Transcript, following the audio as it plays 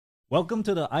Welcome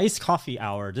to the Iced Coffee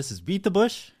Hour. This is Beat the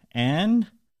Bush and...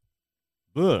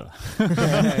 Ugh. We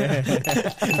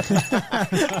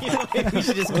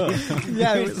should just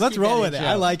let's roll with it.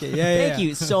 I like it. Thank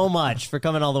you so much for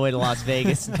coming all the way to Las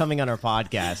Vegas and coming on our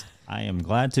podcast. I am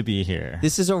glad to be here.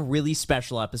 This is a really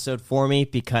special episode for me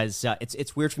because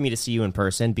it's weird for me to see you in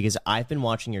person because I've been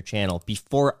watching your channel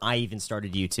before I even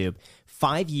started YouTube.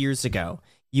 5 years ago,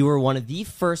 you were one of the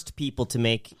first people to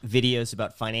make videos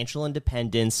about financial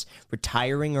independence,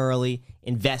 retiring early,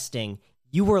 investing.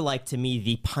 You were, like, to me,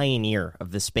 the pioneer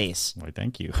of the space. Why,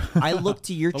 thank you. I looked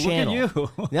to your channel.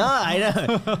 Look at you. No, I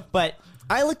know. But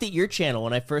I looked at your channel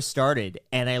when I first started,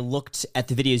 and I looked at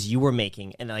the videos you were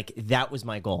making, and, like, that was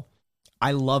my goal.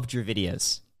 I loved your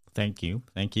videos. Thank you.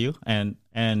 Thank you. And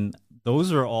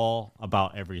those are all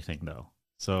about everything, though.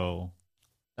 So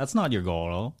that's not your goal,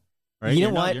 though, right? You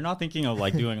know what? You're not thinking of,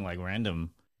 like, doing, like, random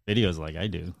videos like I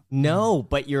do. No,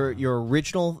 but your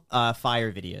original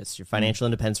FIRE videos, your financial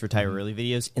independence retire early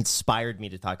videos, inspired me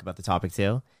to talk about the topic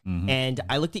too. And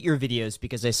I looked at your videos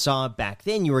because I saw back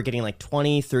then you were getting like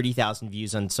 20, 30,000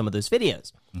 views on some of those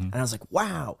videos. And I was like,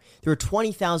 wow, there are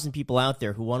 20,000 people out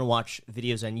there who want to watch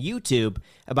videos on YouTube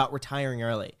about retiring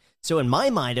early. So in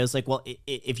my mind, I was like, well,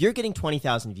 if you're getting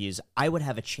 20,000 views, I would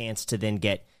have a chance to then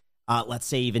get let's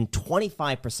say even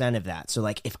 25% of that. So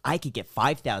like if I could get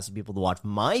 5,000 people to watch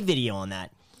my video on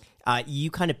that,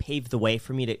 you kind of paved the way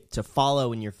for me to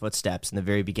follow in your footsteps in the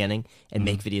very beginning and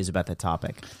make videos about that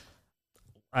topic.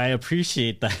 I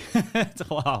appreciate that.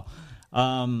 Wow.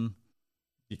 What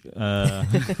can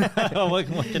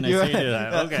I say to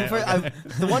that? Okay.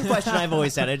 The one question I've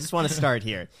always had, I just want to start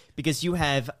here because you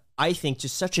have, I think,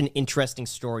 just such an interesting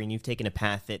story, and you've taken a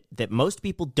path that most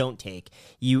people don't take.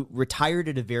 You retired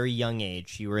at a very young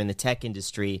age. You were in the tech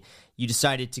industry. You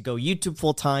decided to go YouTube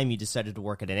full-time. You decided to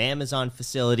work at an Amazon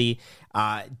facility,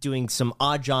 doing some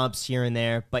odd jobs here and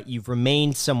there, but you've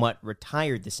remained somewhat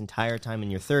retired this entire time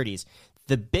in your 30s.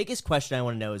 The biggest question I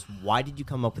want to know is, why did you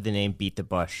come up with the name Beat the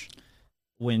Bush?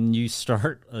 When you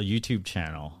start a YouTube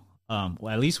channel, well,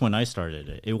 at least when I started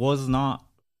it, it was not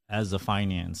as a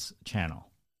finance channel.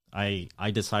 I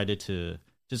decided to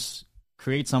just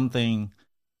create something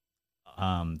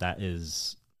that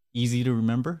is easy to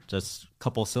remember, just a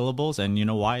couple syllables. And you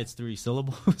know why it's 3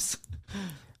 syllables?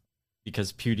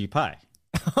 Because PewDiePie.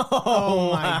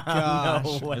 Oh my gosh.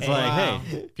 No way. It's like,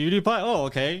 hey, PewDiePie, oh,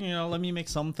 okay, let me make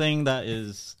something that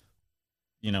is,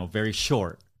 very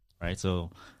short, right?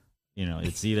 So,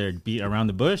 it's either beat around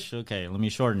the bush, okay, let me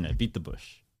shorten it, beat the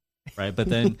bush. Right, but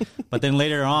then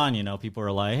later on, people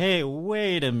are like, "Hey,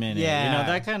 wait a minute,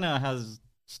 that kind of has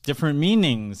different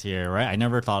meanings here, right?" I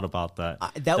never thought about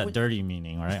that dirty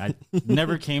meaning, right? I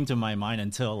never came to my mind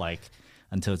until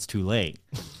it's too late.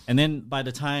 And then by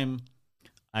the time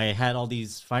I had all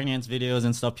these finance videos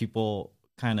and stuff, people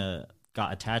kind of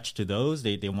got attached to those.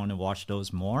 They want to watch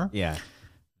those more. Yeah.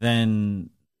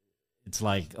 Then it's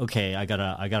like, okay, I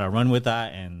gotta run with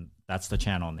that, and that's the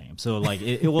channel name. So like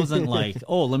it wasn't like,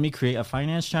 oh, let me create a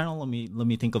finance channel. Let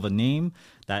me think of a name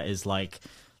that is like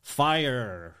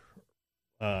Fire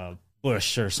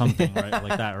Bush or something, right?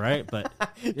 Like that, right? But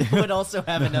it would also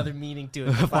have another meaning to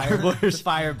it. Fire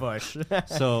Bush.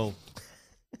 So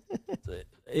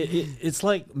it's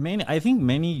like I think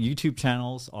many YouTube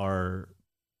channels are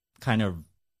kind of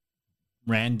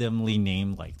randomly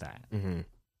named like that.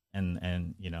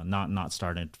 And not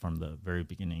started from the very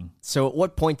beginning. So at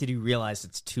what point did you realize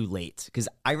it's too late? Because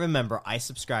I remember I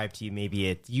subscribed to you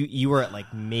you were at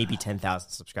like maybe 10,000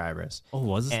 subscribers. Oh,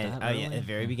 was it that? Really? Yeah, at the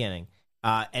very beginning.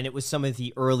 And it was some of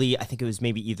the early, I think it was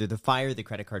maybe either the FIRE or the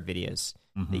credit card videos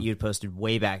that you had posted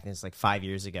way back, and it's like 5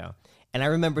 years ago. And I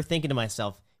remember thinking to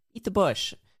myself, Beat the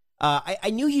Bush. I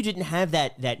knew you didn't have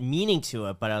that meaning to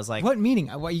it, but I was like, what meaning?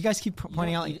 What you guys keep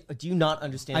pointing out? Do you not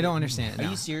understand? I don't understand. Are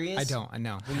you serious? I don't. I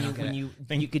know.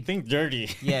 When you could think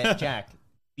dirty. Yeah, Jack.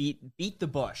 Beat the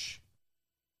bush.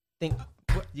 You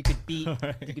could beat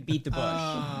the bush.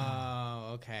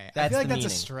 Oh, okay. That's I feel like the that's a meaning.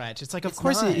 stretch. It's like, of It's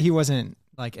course not. he wasn't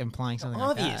like implying something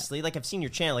Obviously, like like I've seen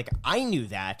your channel. Like I knew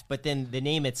that, but then the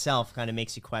name itself kind of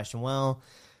makes you question. Well,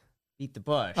 Beat the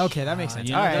Bush. that. Okay, that makes sense.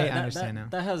 All right, I understand now.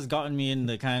 That has gotten me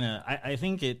into kind of. I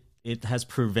think it has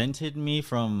prevented me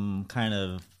from kind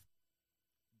of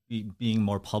being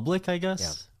more public, I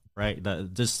guess. Yeah. Right.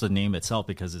 Just the name itself,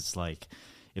 because it's like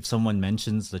if someone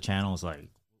mentions the channel, it's like, what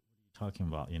are you talking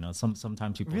about?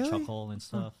 Sometimes people Really? chuckle and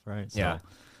stuff, right? So Yeah.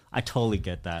 I totally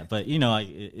get that, but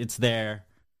it's there.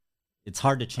 It's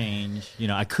hard to change.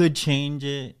 I could change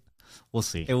it. We'll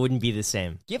see. It wouldn't be the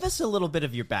same. Give us a little bit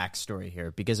of your backstory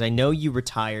here, because I know you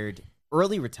retired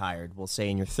early retired, we'll say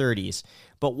in your 30s,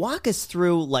 but walk us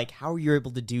through like how you're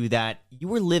able to do that. You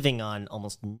were living on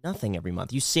almost nothing every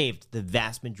month. You saved the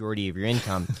vast majority of your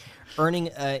income, earning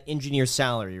an engineer's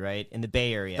salary, right, in the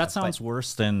Bay Area. That sounds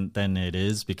worse than it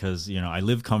is because, I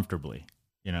live comfortably.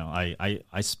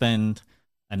 I spend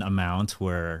an amount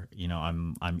where,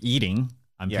 I'm eating,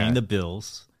 I'm paying the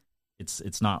bills. It's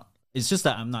just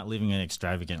that I'm not living an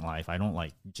extravagant life. I don't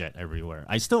like jet everywhere.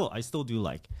 I still do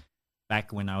like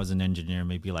back when I was an engineer,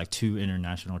 maybe like 2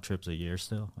 international trips a year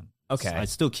still. Okay. I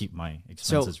still keep my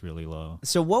expenses really low.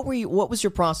 So what was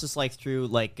your process like through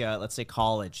like, let's say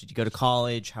college? Did you go to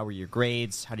college? How were your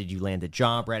grades? How did you land a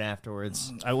job right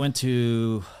afterwards? I went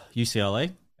to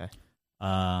UCLA. Okay.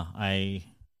 I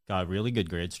got really good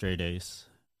grades, straight A's.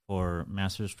 For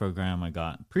master's program, I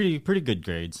got pretty good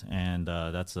grades, and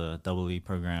that's a double E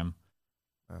program.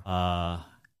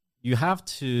 You have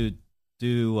to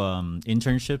do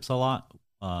internships a lot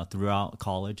throughout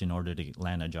college in order to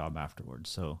land a job afterwards.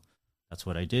 So that's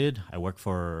what I did. I worked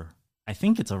for, I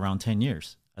think it's around 10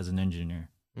 years as an engineer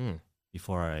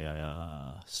before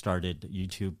I started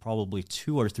YouTube, probably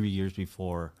 2 or 3 years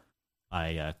before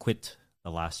I quit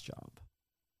the last job.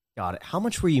 Got it. How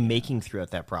much were you making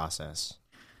throughout that process?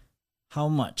 How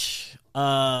much?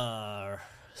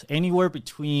 Anywhere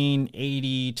between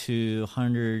 80 to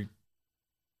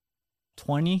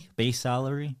 120 base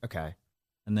salary. Okay.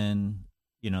 And then,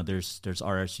 there's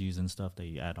RSUs and stuff that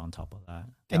you add on top of that.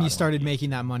 And you started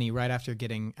making that money right after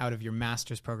getting out of your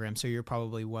master's program. So you're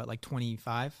probably what, like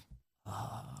 25?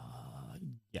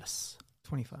 Yes.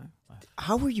 25.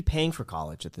 How were you paying for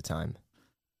college at the time?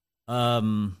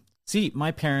 See,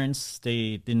 my parents,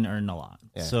 they didn't earn a lot.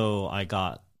 Yeah. So I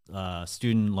got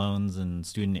student loans and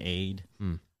student aid.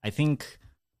 I think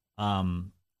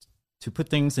to put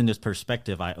things in this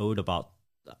perspective, I owed about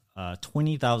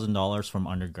 $20,000 from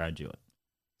undergraduate.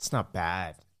 It's not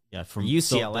bad. Yeah, from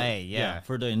UCLA. Yeah,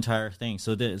 for the entire thing.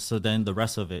 So then the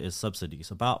rest of it is subsidies.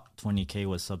 About $20K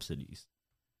was subsidies,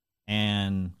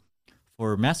 and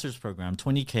for master's program,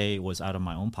 $20K was out of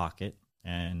my own pocket,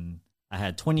 and I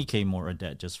had $20K more of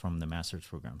debt just from the master's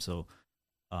program. So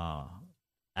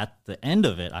at the end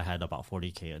of it, I had about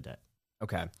 $40K of debt.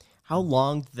 Okay. How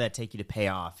long did that take you to pay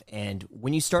off? And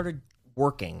when you started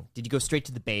working, did you go straight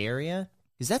to the Bay Area?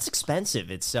 Because that's expensive.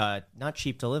 It's not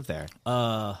cheap to live there.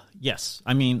 Yes.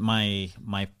 I mean,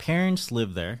 my parents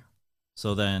live there,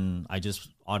 so then I just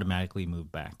automatically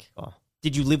moved back. Oh.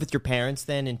 Did you live with your parents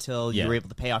then until you were able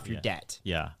to pay off your debt?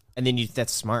 Yeah. And then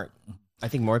that's smart. I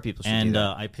think more people should do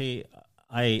that.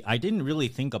 I didn't really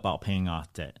think about paying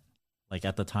off debt. Like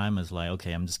at the time, I was like,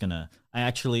 okay, I'm just gonna. I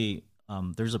actually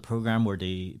there's a program where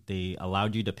they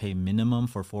allowed you to pay minimum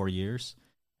for 4 years,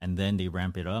 and then they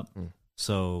ramp it up.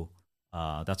 So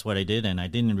that's what I did, and I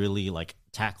didn't really like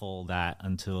tackle that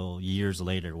until years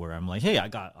later, where I'm like, hey, I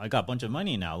got a bunch of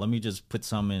money now. Let me just put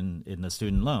some in the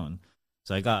student loan.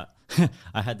 So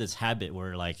I had this habit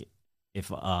where like if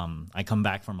I come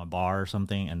back from a bar or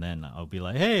something, and then I'll be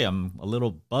like, hey, I'm a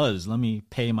little buzzed. Let me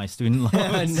pay my student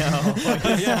loans. No,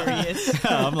 serious?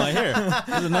 I'm like, here,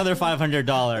 there's another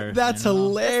 $500. That's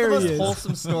hilarious. That's the most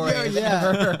wholesome story I've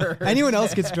ever heard. Anyone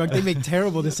else gets drunk, they make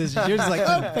terrible decisions. You're just like,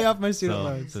 oh, pay off my student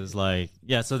loans. So it's like,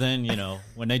 yeah. So then,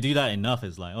 when I do that enough,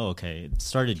 it's like, oh, okay. It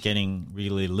started getting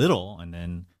really little, and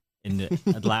then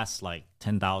at last like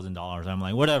 $10,000, I'm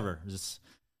like, whatever, just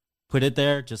put it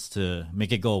there just to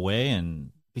make it go away.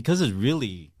 And because it's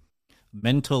really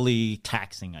mentally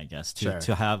taxing, I guess,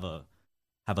 to have a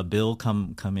bill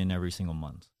come in every single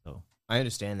month. So I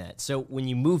understand that. So when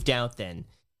you moved out then,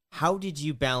 how did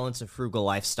you balance a frugal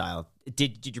lifestyle?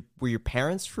 Were your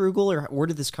parents frugal, or where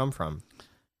did this come from?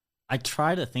 I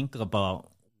try to think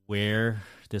about where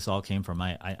this all came from.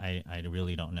 I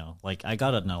really don't know. Like I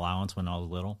got an allowance when I was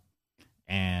little,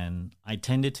 and I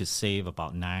tended to save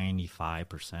about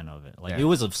 95% of it. Like it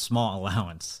was a small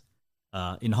allowance.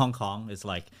 In Hong Kong, it's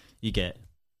like they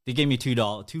gave me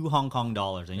 $2 Hong Kong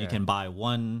dollars, and you can buy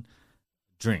one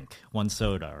drink, one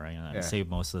soda, right? And I save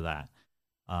most of that.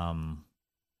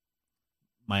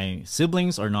 My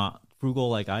siblings are not frugal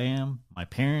like I am. My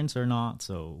parents are not.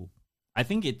 So I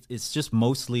think it's just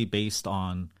mostly based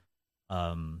on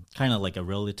kind of like a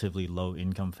relatively low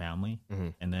income family.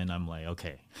 And then I'm like,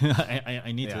 okay,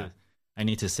 I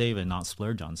need to save and not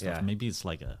splurge on stuff. Maybe it's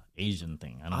like a Asian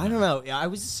thing. I don't know. I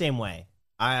was the same way.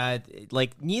 I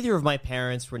like neither of my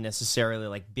parents were necessarily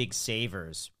like big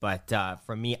savers, but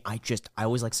for me, I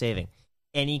always like saving.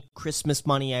 Any Christmas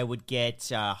money I would get,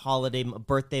 holiday,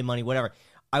 birthday money, whatever,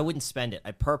 I wouldn't spend it.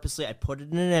 I put it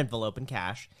in an envelope in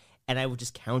cash, and I would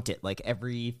just count it like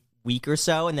every week or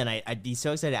so, and then I'd be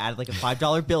so excited to add like a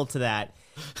 $5 bill to that,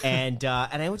 and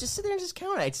I would just sit there and just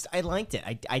count it. I liked it.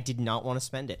 I did not want to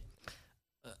spend it.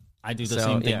 I do the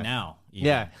same thing yeah. now. Even,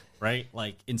 Yeah. Right?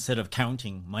 Like, instead of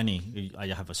counting money, I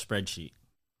have a spreadsheet.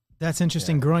 That's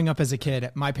interesting. Growing up as a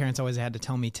kid, my parents always had to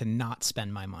tell me to not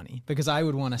spend my money because I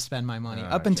would want to spend my money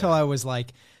up until I was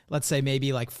like, let's say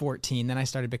maybe like 14. Then I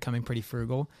started becoming pretty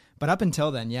frugal. But up until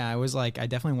then, I was like, I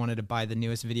definitely wanted to buy the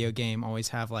newest video game, always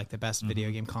have like the best video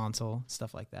game console,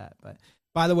 stuff like that. But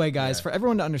by the way, guys, for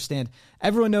everyone to understand,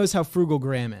 everyone knows how frugal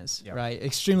Graham is, right?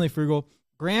 Extremely frugal.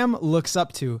 Graham looks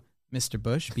up to Mr.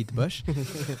 Bush, beat the Bush,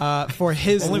 for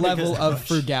his level of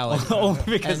frugality. Only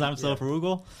because I'm so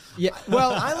frugal? Yeah,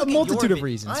 well, a multitude of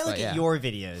reasons. I look at your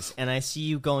videos and I see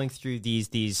you going through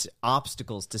these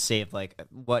obstacles to save like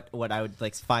what I would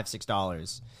like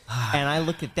 $5-6, and I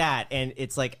look at that and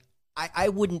it's like I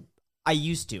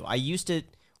used to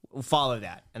follow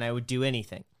that and I would do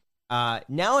anything. Now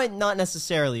not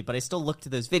necessarily, but I still look to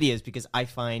those videos because I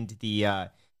find the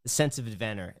sense of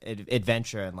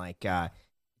adventure and like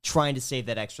trying to save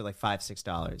that extra like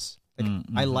 $5-6. Like,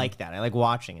 I like that. I like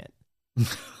watching it.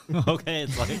 Okay,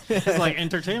 it's like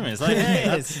entertainment. It's like,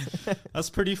 hey,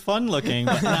 that's pretty fun looking,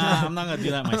 but nah, I'm not gonna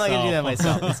do that myself. I'm not gonna do that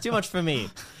myself. It's too much for me.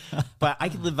 But I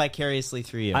could live vicariously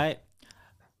through you.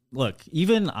 Look,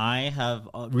 even I have.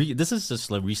 This is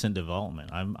just a recent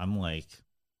development. I'm like.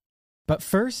 But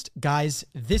first, guys,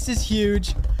 this is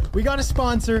huge. We got a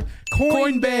sponsor,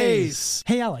 Coinbase.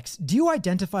 Hey, Alex, do you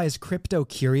identify as crypto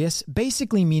curious?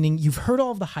 Basically meaning you've heard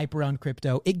all of the hype around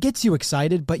crypto. It gets you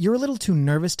excited, but you're a little too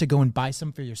nervous to go and buy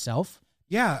some for yourself.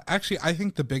 Yeah, actually, I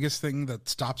think the biggest thing that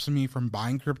stops me from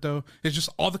buying crypto is just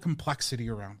all the complexity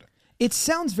around it. It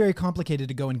sounds very complicated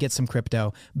to go and get some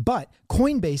crypto, but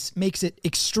Coinbase makes it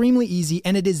extremely easy,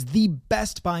 and it is the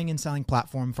best buying and selling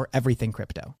platform for everything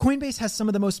crypto. Coinbase has some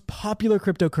of the most popular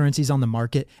cryptocurrencies on the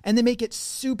market, and they make it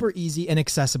super easy and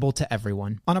accessible to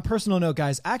everyone. On a personal note,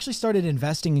 guys, I actually started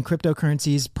investing in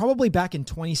cryptocurrencies probably back in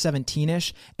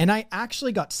 2017-ish, and I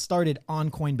actually got started on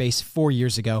Coinbase 4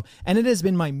 years ago, and it has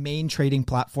been my main trading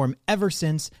platform ever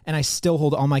since, and I still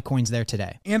hold all my coins there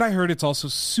today. And I heard it's also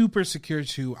super secure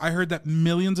too. I heard that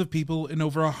millions of people in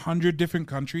over 100 different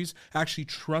countries actually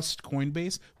trust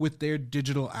Coinbase with their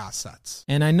digital assets.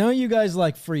 And I know you guys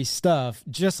like free stuff,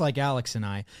 just like Alex and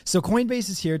I. So Coinbase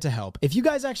is here to help. If you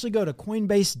guys actually go to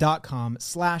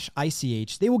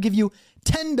coinbase.com/ICH, they will give you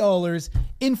 $10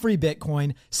 in free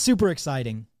Bitcoin. Super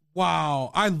exciting. Wow,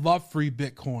 I love free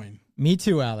Bitcoin. Me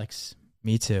too, Alex.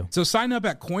 Me too. So sign up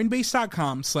at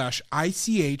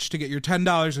coinbase.com/ICH to get your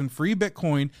 $10 in free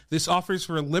Bitcoin. This offer is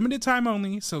for a limited time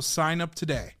only, so sign up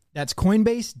today. That's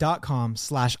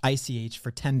coinbase.com/ICH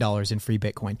for $10 in free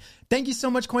Bitcoin. Thank you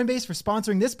so much, Coinbase, for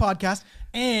sponsoring this podcast.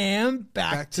 And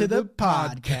back to the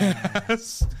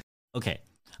podcast. Okay,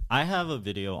 I have a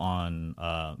video on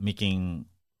making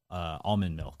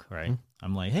almond milk, right? Mm-hmm.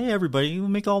 I'm like, hey, everybody, you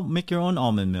make your own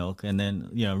almond milk. And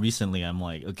then, recently I'm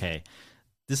like, okay,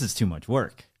 this is too much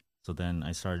work. So then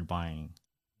I started buying,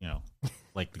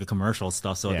 like the commercial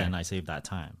stuff. So then I saved that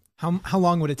time. How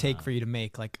long would it take for you to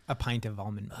make like a pint of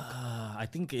almond milk? I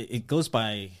think it goes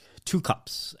by 2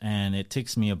 cups, and it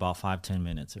takes me about 5-10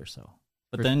 minutes or so.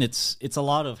 But then it's a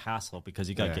lot of hassle because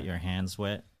you gotta get your hands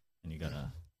wet and you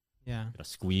gotta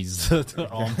squeeze the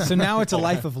almond. So now it's a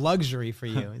life of luxury for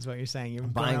you, is what you're saying. You're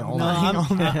buying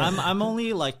almond. I'm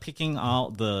only like picking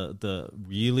out the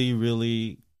really,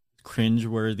 really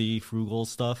cringeworthy frugal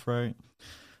stuff, right?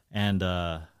 And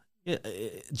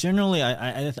generally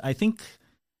I think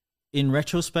in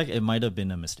retrospect it might have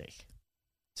been a mistake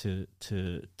to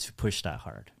push that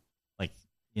hard. Like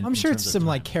I'm sure it's some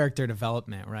like character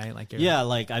development, right? Like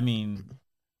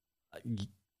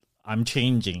I'm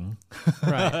changing,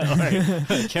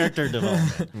 right? Character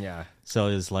development. Yeah. So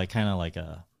it's like kind of like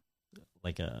a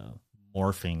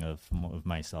morphing of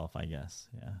myself, I guess.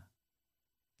 Yeah.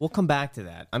 We'll come back to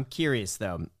that. I'm curious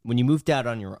though. When you moved out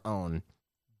on your own,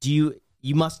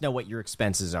 you must know what your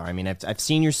expenses are. I mean, I've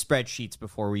seen your spreadsheets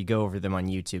before we go over them on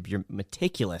YouTube. You're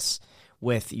meticulous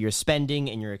with your spending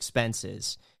and your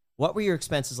expenses. What were your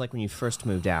expenses like when you first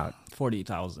moved out?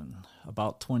 40,000.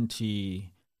 About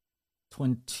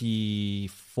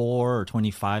 24 or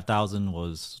 25,000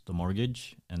 was the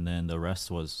mortgage, and then the rest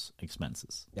was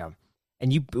expenses. Yeah.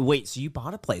 And so you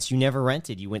bought a place. You never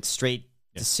rented. You went straight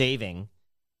to saving.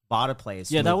 Bought a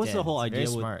place. Yeah, that was the whole idea.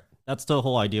 Very smart. That's the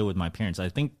whole idea with my parents. I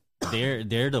think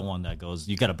they're the one that goes,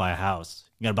 you got to buy a house.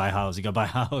 You got to buy a house. You got to buy a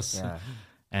house. Yeah.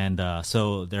 And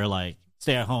so they're like,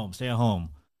 stay at home.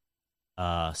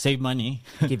 Save money.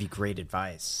 Give you great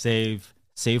advice. Save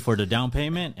for the down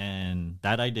payment, and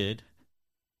that I did.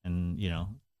 And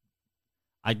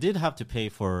I did have to pay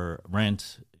for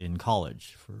rent in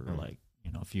college for like,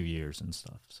 a few years and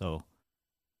stuff. So,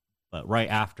 but right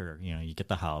after, you get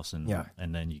the house and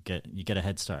then you get a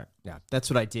head start. Yeah, that's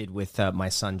what I did with my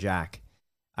son Jack.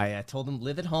 I told him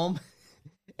live at home,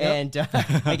 and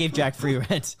I gave Jack free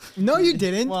rent. No, you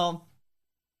didn't. Well,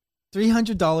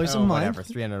 $300 a month. Whatever,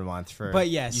 $300 a month for. But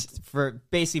yes, for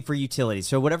basically for utilities.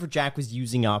 So whatever Jack was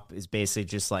using up is basically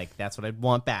just like that's what I'd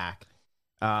want back.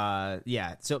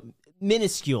 So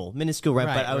minuscule rent,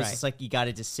 but I was just like, you got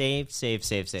to just save. So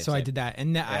I did that,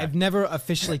 and I've never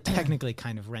officially, technically,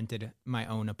 kind of rented my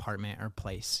own apartment or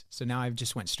place. So now I've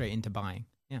just went straight into buying.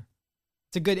 Yeah,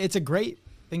 it's a great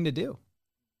thing to do.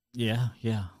 Yeah.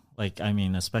 Like, I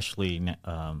mean, especially,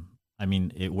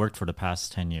 it worked for the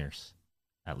past 10 years,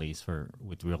 at least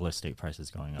with real estate prices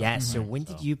going up. Yeah. So when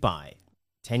did you buy?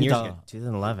 10 years ago,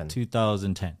 2011,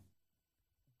 2010.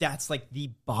 That's like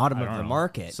the bottom of the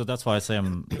market. So that's why I say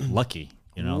I'm lucky,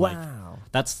 Wow.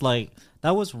 Like,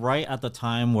 that was right at the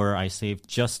time where I saved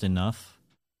just enough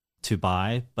to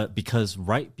buy, but because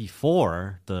right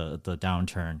before the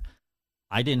downturn,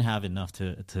 I didn't have enough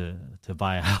to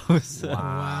buy a house.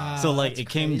 Wow. So like it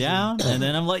came down, and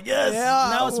then I'm like, yes,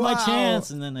 now it's my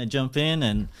chance, and then I jump in,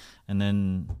 and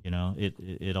then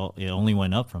it only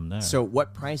went up from there. So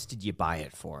what price did you buy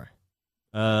it for?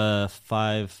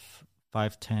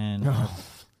 510,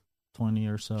 20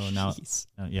 or so. Now,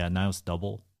 now it's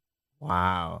double.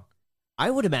 Wow. I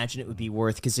would imagine it would be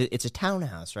worth, because it's a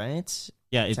townhouse, right?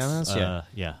 Yeah, it's townhouse.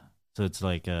 Yeah. So it's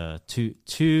like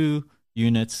two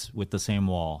units with the same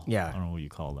wall. Yeah. I don't know what you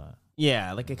call that.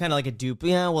 Yeah, like kind of like a dupe.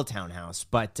 Yeah, well, townhouse,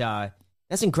 but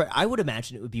that's incredible. I would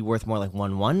imagine it would be worth more like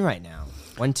 1.1 right now,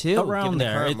 1.2 around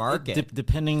there. The current market,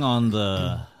 depending on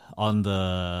the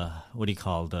what do you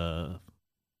call the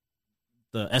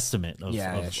estimate of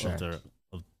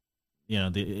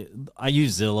I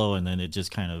use Zillow, and then it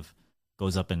just kind of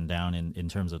goes up and down in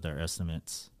terms of their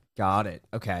estimates. Got it.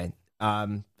 Okay.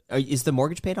 Is the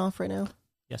mortgage paid off right now?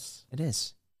 Yes, it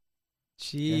is.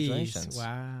 Jeez. Congratulations.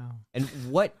 Wow. And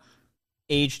what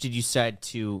age did you decide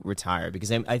to retire? Because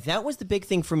that was the big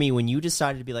thing for me when you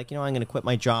decided to be like, I'm going to quit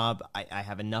my job. I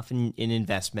have enough in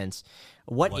investments.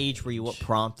 What age were you? What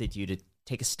prompted you to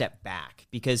take a step back?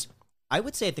 Because I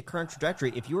would say at the current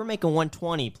trajectory, if you were making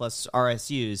 120 plus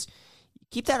RSUs,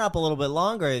 keep that up a little bit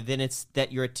longer, then it's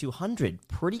that you're at 200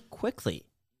 pretty quickly.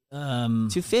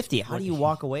 250. How do you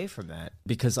walk away from that?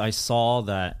 Because I saw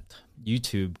that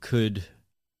YouTube could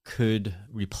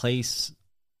replace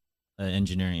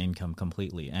engineering income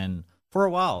completely, and for a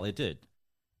while it did.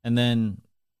 And then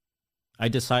I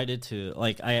decided to,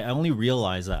 I only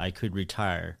realized that I could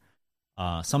retire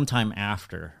sometime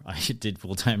after I did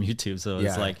full-time YouTube. So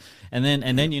it's like, and then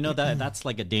that's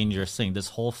like a dangerous thing. This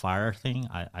whole fire thing,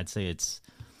 I'd say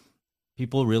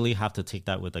people really have to take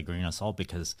that with a grain of salt,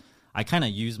 because I kind of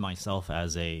use myself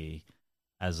as a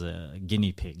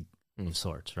guinea pig of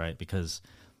sorts, right? Because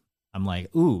I'm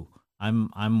like, ooh,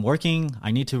 I'm working,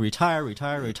 I need to retire,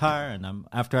 and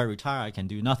after I retire, I can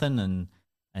do nothing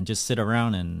and just sit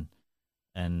around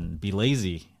and be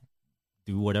lazy.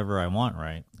 Do whatever I want,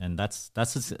 right? And that's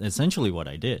essentially what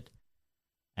I did.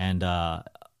 And I'm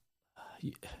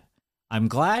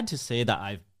glad to say that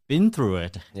I've been through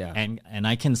it, and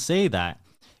I can say that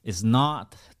it's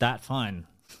not that fun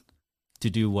to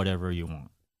do whatever you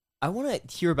want. I want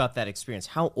to hear about that experience.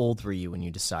 How old were you when you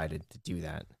decided to do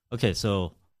that? Okay,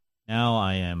 so now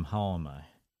how old am I?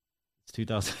 It's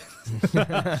 2000.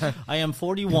 I am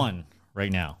 41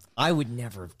 right now. I would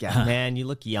never have guessed. Man, you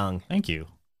look young. Thank you.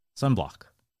 Sunblock.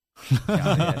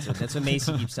 That's what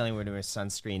Mason keeps telling me we're doing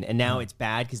sunscreen, and now it's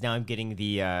bad because now I'm getting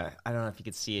the I don't know if you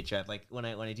could see it, Jeff. Like when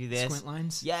I do this squint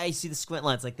lines. Yeah, you see the squint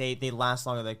lines. Like they last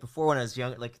longer. Like before, when I was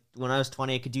young, like when I was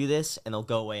 20, I could do this and they'll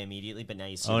go away immediately. But now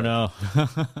you see. Oh no,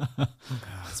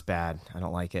 it's bad. I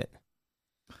don't like it.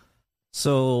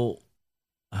 So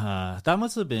that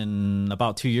must have been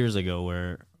about 2 years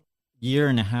ago, year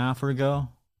and a half ago,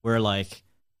 where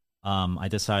I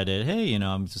decided, hey,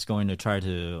 I'm just going to try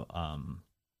to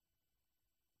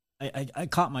I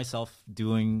caught myself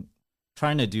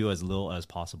trying to do as little as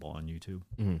possible on YouTube.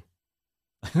 Mm-hmm.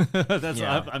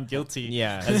 I'm guilty.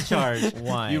 Yeah, as charged.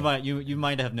 Why? You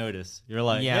might have noticed. You're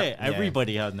like, hey,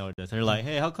 everybody has noticed. They're like,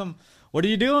 hey, how come? What are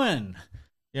you doing?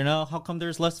 How come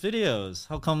there's less videos?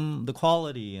 How come the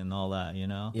quality and all that?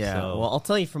 Yeah. So, well, I'll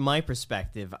tell you from my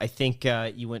perspective. I think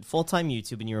you went full-time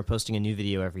YouTube and you were posting a new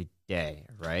video every day,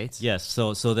 right? Yes.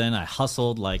 So then I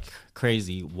hustled like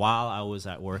crazy while I was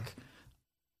at work.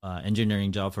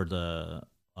 Engineering job for the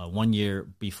 1 year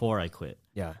before I quit.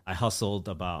 Yeah. I hustled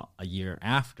about a year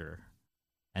after.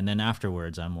 And then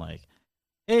afterwards, I'm like,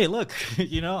 hey, look,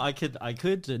 I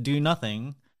could do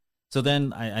nothing. So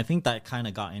then I think that kind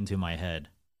of got into my head.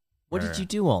 What did you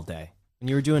do all day when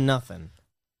you were doing nothing?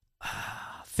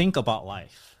 Think about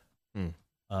life. Hmm.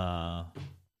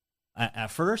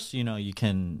 At first, you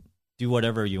can do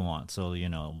whatever you want. So,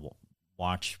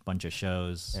 watch a bunch of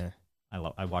shows. Yeah.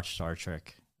 I watched Star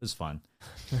Trek. It was fun.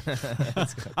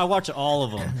 That's good. I watched all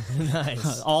of them.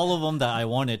 Nice. All of them that I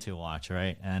wanted to watch,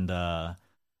 right? And then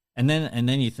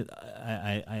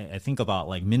I think about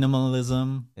like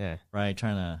minimalism, Yeah. right?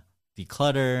 Trying to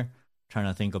declutter, trying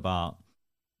to think about,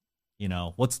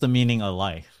 what's the meaning of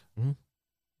life? Mhm.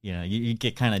 You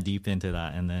get kind of deep into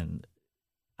that, and then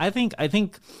I think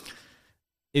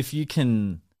if you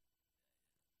can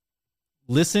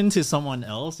listen to someone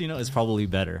else, it's probably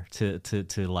better to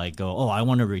like go, oh, I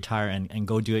want to retire and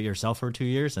go do it yourself for 2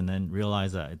 years, and then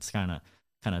realize that it's kind of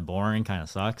boring, kind of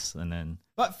sucks, and then.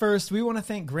 But first, we want to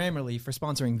thank Grammarly for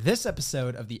sponsoring this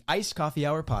episode of the Iced Coffee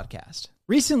Hour podcast.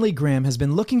 Recently, Graham has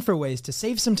been looking for ways to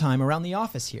save some time around the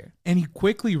office here. And he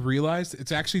quickly realized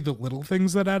it's actually the little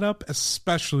things that add up,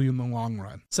 especially in the long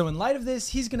run. So in light of this,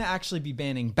 he's going to actually be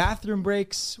banning bathroom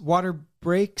breaks, water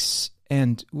breaks,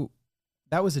 and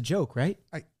that was a joke, right?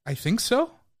 I think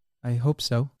so. I hope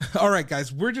so. All right,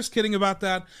 guys, we're just kidding about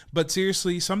that. But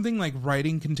seriously, something like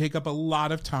writing can take up a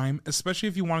lot of time, especially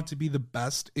if you want it to be the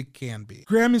best it can be.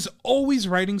 Graham is always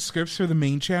writing scripts for the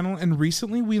main channel, and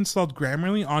recently we installed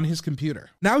Grammarly on his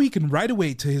computer. Now he can write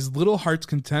away to his little heart's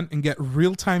content and get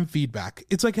real-time feedback.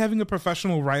 It's like having a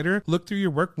professional writer look through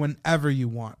your work whenever you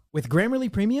want. With Grammarly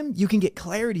Premium, you can get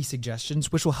clarity suggestions,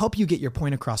 which will help you get your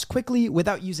point across quickly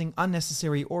without using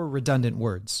unnecessary or redundant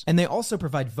words. And they also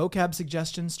provide vocab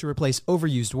suggestions to replace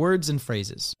overused words and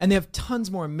phrases. And they have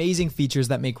tons more amazing features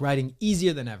that make writing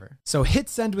easier than ever. So hit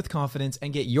send with confidence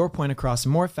and get your point across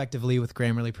more effectively with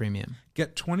Grammarly Premium.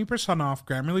 Get 20% off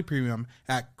Grammarly Premium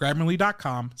at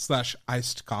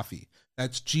grammarly.com/icedcoffee.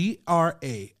 That's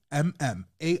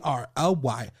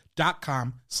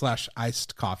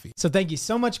GRAMMARLY.com/iced-coffee. So thank you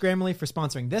so much, Grammarly, for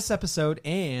sponsoring this episode,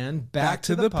 and back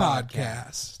to the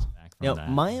podcast. Back from that,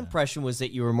 My yeah. impression was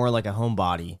that you were more like a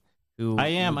homebody. Who I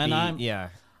am, would and be- I'm- Yeah.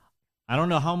 I don't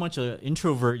know how much an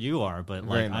introvert you are, but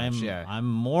Very like much, yeah.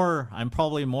 I'm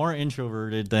probably more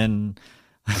introverted than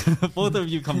both of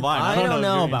you combined. I don't if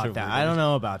know you're about that. I don't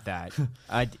know about that.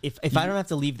 If I don't have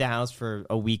to leave the house for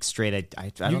a week straight, I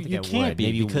don't think you I can't would. be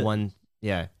Maybe because- one.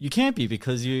 Yeah. You can't be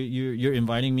because you're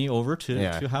inviting me over to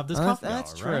have this coffee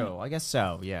That's hour, true. right? I guess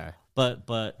so. Yeah. But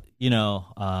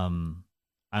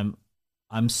I'm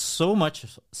so much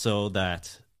so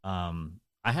that I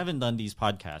haven't done these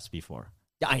podcasts before.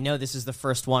 Yeah, I know this is the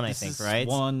first one. I think, This is right?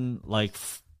 one like,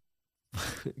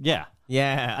 yeah.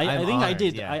 Yeah. I I'm think I honored,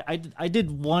 did. Yeah. I did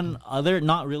one other,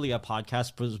 not really a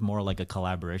podcast, but it was more like a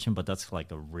collaboration. But that's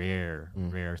like a rare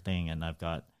thing, and I've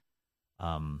got,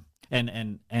 and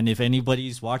if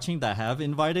anybody's watching that have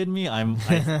invited me,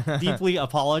 I deeply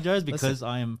apologize because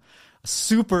I'm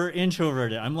super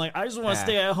introverted. I'm like, I just want to Yeah.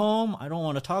 stay at home. I don't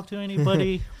want to talk to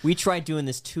anybody. We tried doing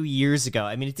this 2 years ago.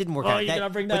 I mean, it didn't work out. You gotta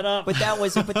bring that up. But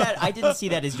I didn't see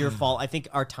that as your fault. I think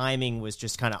our timing was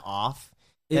just kind of off.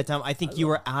 That time, I think you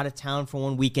were out of town for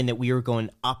one weekend that we were going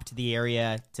up to the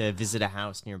area to visit a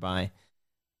house nearby.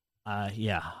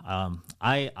 Yeah.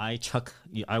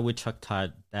 I would chuck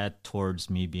that towards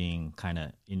me being kind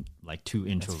of like too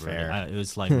introverted. fair. It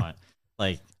was like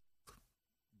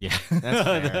yeah. That's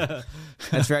fair.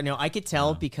 That's right. No, I could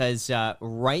tell because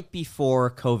right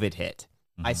before COVID hit,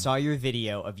 I saw your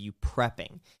video of you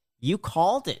prepping. You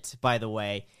called it, by the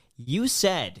way. You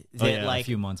said that a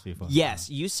few months before. Yes,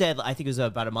 you said, I think it was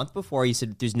about a month before, you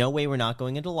said, there's no way we're not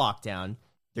going into lockdown.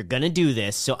 They're going to do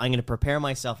this, so I'm going to prepare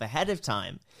myself ahead of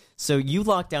time. So you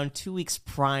locked down 2 weeks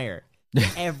prior to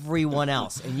everyone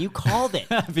else, and you called it.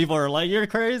 People are like, you're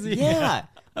crazy. Yeah,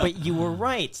 but you were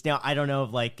right. Now, I don't know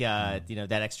if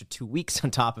that extra 2 weeks on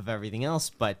top of everything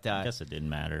else, but I guess it didn't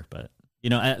matter, but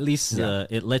at least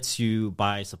it lets you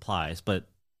buy supplies. But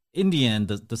in the end,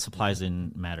 the supplies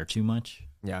didn't matter too much.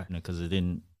 yeah, Because it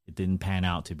didn't pan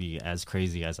out to be as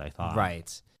crazy as I thought.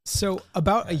 right. So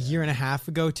about a year and a half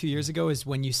ago, 2 years ago, is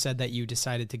when you said that you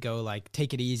decided to go like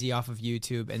take it easy off of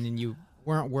YouTube, and then you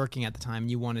weren't working at the time.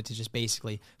 You wanted to just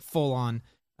basically full on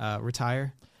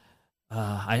retire.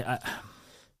 I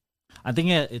think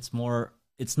it's more.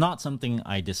 It's not something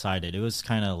I decided. It was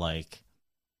kind of like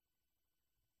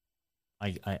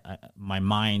my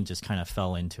mind just kind of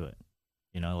fell into it.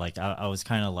 Like I was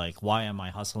kind of like, why am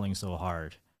I hustling so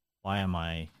hard? Why am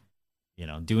I,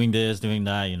 doing this, doing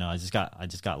that? I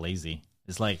just got lazy.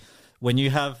 It's like when you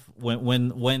have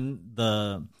when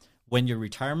your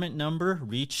retirement number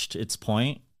reached its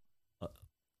point,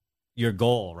 your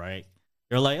goal, right?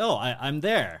 You're like, oh, I'm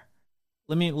there.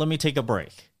 Let me take a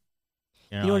break.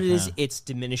 You know what it is? It's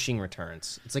diminishing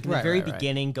returns. It's like in the Right, very right.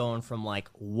 beginning, going from like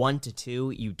 1 to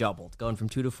 2, you doubled. Going from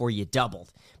 2 to 4, you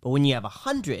doubled. But when you have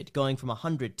 100, going from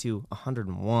 100 to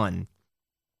 101,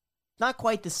 not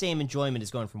quite the same enjoyment as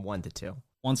going from 1 to 2.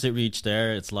 Once it reached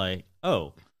there, it's like,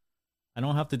 oh, I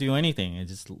don't have to do anything. I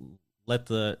just let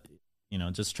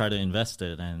just try to invest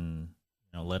it and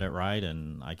let it ride,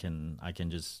 and I can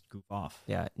just goof off.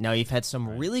 Yeah. Now you've had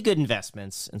some really good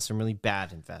investments and some really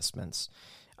bad investments.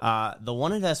 The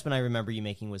one investment I remember you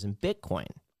making was in Bitcoin.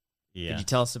 Yeah. Could you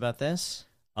tell us about this?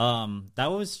 That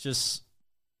was just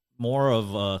more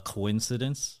of a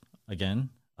coincidence again.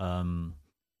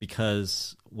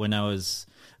 Because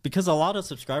because a lot of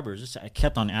subscribers just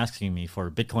kept on asking me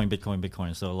for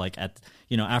Bitcoin. So like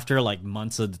after like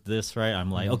months of this, right,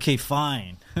 I'm like, okay,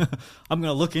 fine. I'm going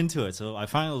to look into it. So I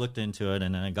finally looked into it,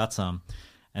 and then I got some,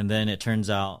 and then it turns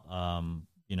out,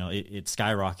 it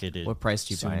skyrocketed. What price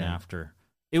did you buy soon in? after?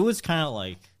 It was kind of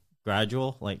like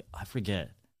gradual, like I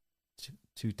forget,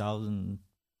 2,000,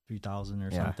 3,000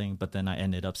 or something. But then I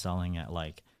ended up selling at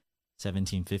like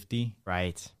 1,750.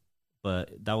 Right.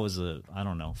 But that was I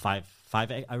don't know, 5.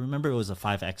 I remember it was a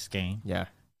 5x gain. Yeah.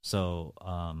 So,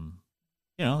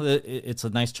 it's a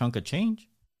nice chunk of change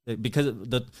because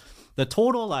the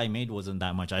total I made wasn't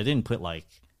that much. I didn't put like,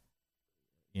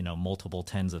 multiple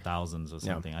tens of thousands or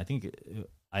something. I think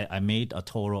I made a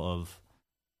total of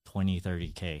 20,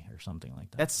 30K or something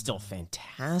like that. That's still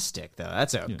fantastic, though.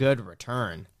 That's a good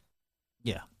return.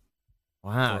 Yeah.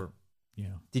 Wow.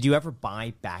 Did you ever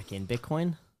buy back in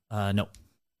Bitcoin? No.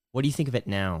 What do you think of it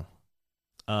now?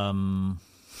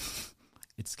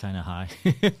 It's kind of high.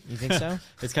 You think so?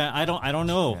 It's kind of, I don't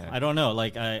know. Yeah. I don't know.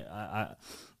 Like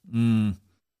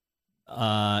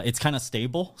it's kind of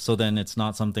stable. So then it's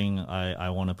not something I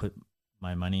want to put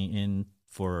my money in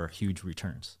for huge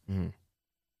returns.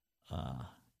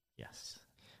 Yes,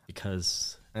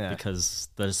 because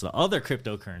there's the other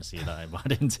cryptocurrency that I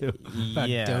bought into.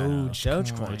 Yeah.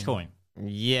 Dogecoin.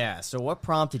 Yeah. So what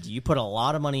prompted you? You put a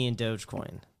lot of money in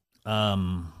Dogecoin.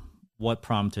 What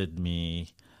prompted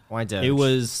me? Why Doge? It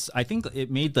was, I think it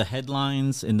made the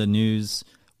headlines in the news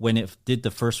when it did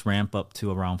the first ramp up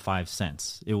to around 5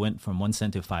 cents. It went from 1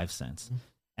 cent to 5 cents.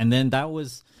 And then that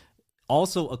was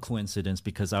also a coincidence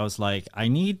because I was like, I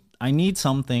need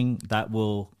something that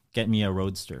will get me a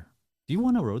Roadster. Do you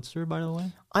want a Roadster, by the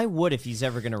way? I would if he's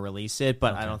ever going to release it,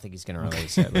 but I don't think he's going to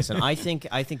release it. Listen, I think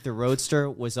the Roadster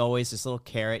was always this little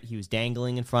carrot he was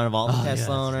dangling in front of all the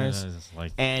Tesla owners.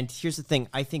 And here's the thing.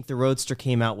 I think the Roadster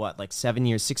came out, like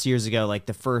 6 years ago, like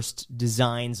the first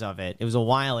designs of it. It was a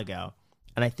while ago.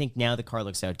 And I think now the car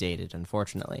looks outdated,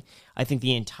 unfortunately. I think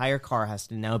the entire car has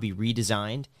to now be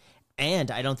redesigned.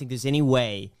 And I don't think there's any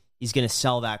way he's going to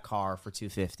sell that car for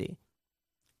 $250.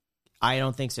 I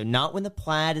don't think so. Not when the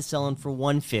Plaid is selling for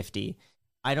 $150.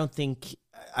 I don't think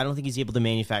he's able to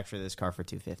manufacture this car for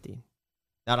 $250.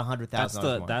 Not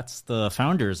 $100,000 more. That's the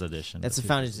Founders Edition. That's the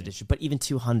Founders Edition. But even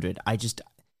 $200, I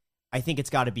think it's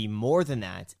got to be more than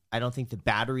that. I don't think the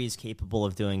battery is capable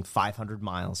of doing 500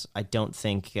 miles. I don't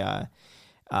think.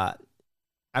 I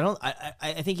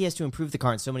think he has to improve the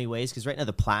car in so many ways because right now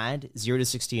the Plaid 0 to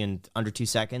 60 in under 2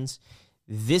 seconds.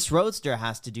 This Roadster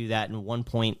has to do that in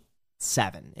 1.7.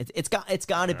 It's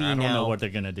got to be now. I don't know what they're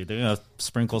gonna do. They're gonna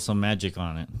sprinkle some magic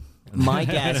on it. My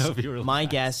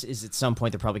guess is at some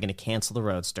point they're probably going to cancel the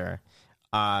Roadster,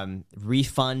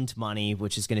 refund money,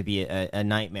 which is going to be a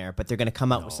nightmare. But they're going to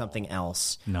come out with something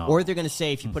else, or they're going to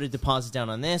say if you put a deposit down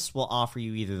on this, we'll offer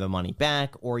you either the money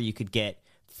back, or you could get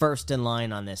first in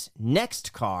line on this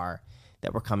next car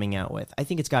that we're coming out with. I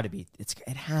think it's got to be. It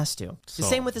has to. The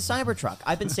same with the Cybertruck.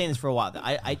 I've been saying this for a while.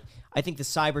 I think the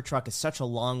Cybertruck is such a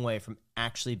long way from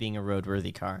actually being a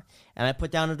roadworthy car, and I put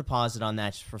down a deposit on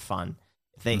that just for fun.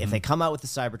 If they come out with the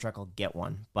Cybertruck, I'll get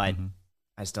one, but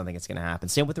I just don't think it's going to happen.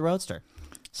 Same with the Roadster.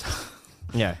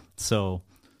 Yeah. So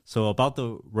about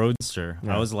the Roadster,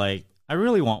 I was like, I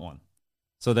really want one.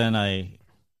 So then I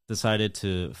decided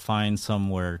to find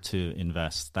somewhere to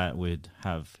invest that would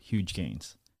have huge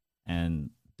gains,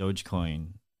 and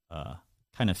Dogecoin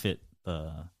kind of fit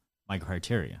my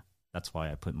criteria. That's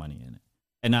why I put money in it.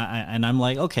 And I'm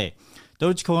like, okay,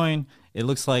 Dogecoin. It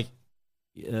looks like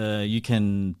you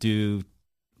can do.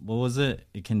 What was it?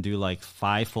 It can do like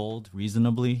 5-fold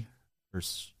reasonably, or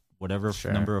whatever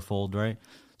number of fold, right?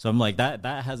 So I'm like, that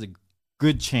has a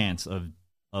good chance of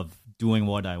doing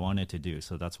what I wanted to do.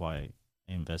 So that's why I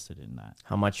invested in that.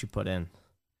 How much you put in?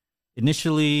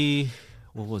 Initially,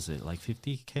 what was it? Like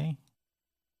 50K?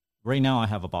 Right now I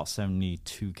have about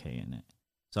 72K in it.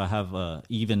 So I have a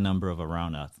even number of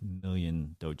around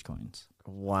 1,000,000 Dogecoins.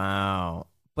 Wow.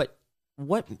 But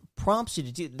what prompts you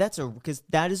to do because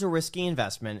that is a risky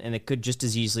investment, and it could just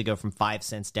as easily go from 5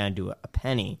 cents down to a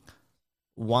penny.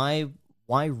 Why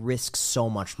risk so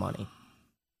much money?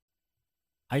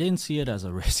 I didn't see it as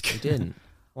a risk. You didn't.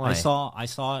 Why? I saw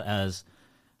it as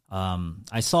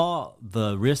I saw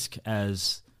the risk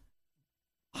as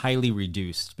highly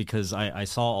reduced because I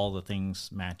saw all the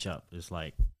things match up. It's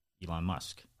like Elon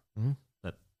Musk,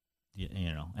 that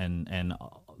and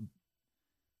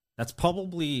that's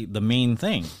probably the main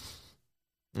thing.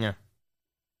 Yeah.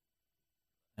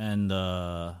 And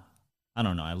I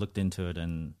don't know. I looked into it,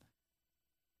 and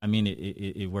I mean,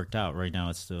 it worked out. Right now,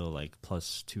 it's still like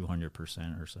plus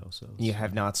 200% or so. So you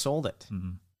have not sold it.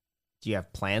 Mm-hmm. Do you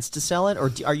have plans to sell it, or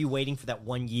are you waiting for that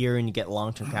 1 year and you get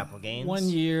long-term capital gains? 1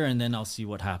 year, and then I'll see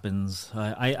what happens.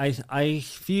 I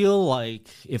feel like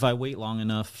if I wait long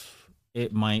enough,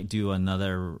 it might do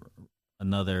another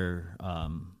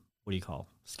what do you call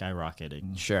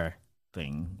skyrocketing? Sure.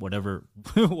 Thing, whatever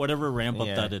ramp up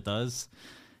that it does,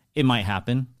 it might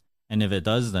happen, and if it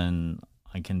does, then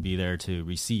I can be there to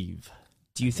receive.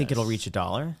 Do you think it'll reach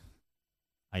 $1?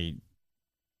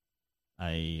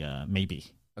 I maybe.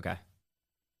 Okay.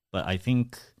 But I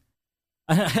think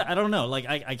I don't know. Like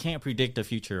I can't predict the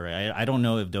future. Right? I don't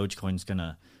know if Dogecoin's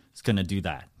gonna do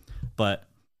that. But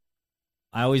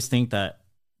I always think that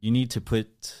you need to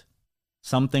put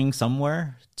something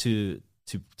somewhere to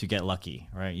get lucky,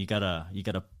 right? You gotta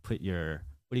put your,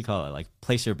 what do you call it? Like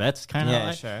place your bets, kind of. Yeah,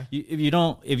 like. sure. If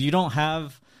you don't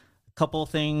have a couple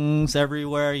things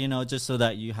everywhere, just so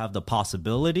that you have the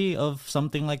possibility of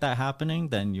something like that happening,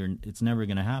 then it's never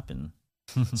gonna happen.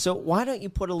 So why don't you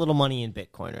put a little money in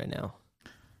Bitcoin right now?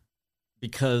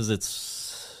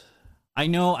 Because I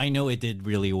know it did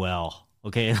really well.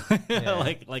 Okay. Yeah.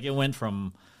 like it went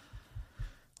from,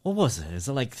 what was it? Is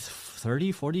it like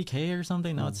 30, 40K or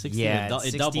something? No, it's 60. Yeah,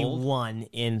 it doubled. 61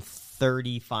 in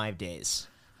 35 days.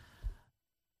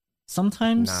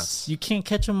 Sometimes Nuts. you can't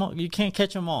catch them all. You can't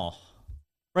catch them all.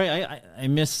 Right. I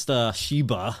missed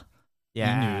Shiba.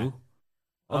 Yeah. Inu.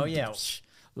 Oh, yeah.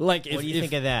 Like, what do you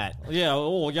think of that? Yeah.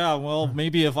 Oh, yeah. Well,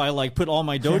 maybe if I like put all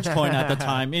my Dogecoin at the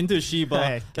time into Shiba,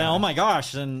 Right, then oh my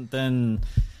gosh, then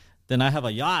I have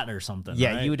a yacht or something.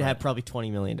 Yeah, right? you would have probably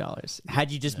 $20 million.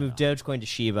 Had you just moved Dogecoin to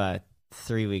Shiba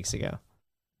 3 weeks ago.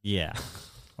 Yeah.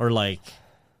 Or like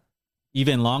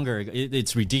even longer.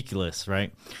 It's ridiculous,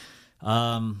 right?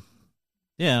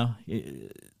 Yeah.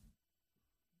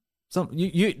 So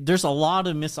there's a lot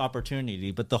of missed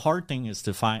opportunity, but the hard thing is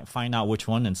to find out which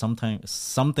one, and sometimes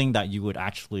something that you would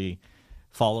actually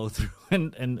follow through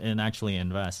and actually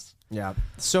invest. Yeah.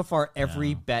 So far,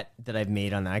 every bet that I've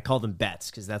made on that, I call them bets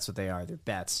because that's what they are. They're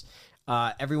bets.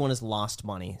 Everyone has lost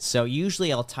money. So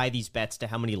usually I'll tie these bets to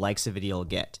how many likes a video will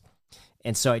get.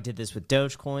 And so I did this with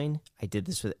Dogecoin. I did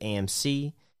this with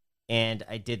AMC. And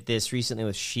I did this recently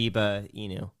with Shiba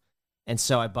Inu. And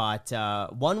so I bought,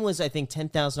 one was, I think,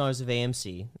 $10,000 of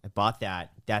AMC. I bought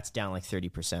that. That's down like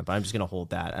 30%, but I'm just going to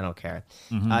hold that. I don't care.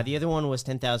 Mm-hmm. The other one was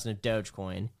 10,000 of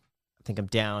Dogecoin. I think I'm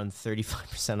down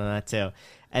 35% on that too.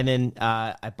 And then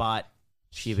I bought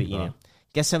Shiba Inu.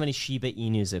 Guess how many Shiba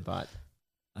Inus I bought?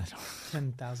 I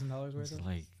don't. $10,000 worth of.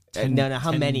 Like No.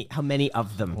 How many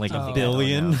of them? like Oh, a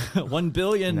billion, I don't 1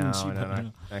 billion. No,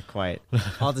 Shiba not quite.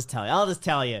 I'll just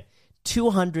tell you.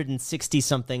 260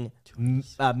 something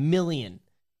million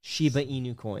Shiba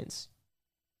Inu coins.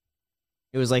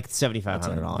 It was like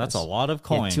 $7,500. That's a lot of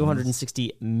coins.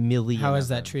 260 million. How has of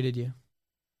that them. treated you?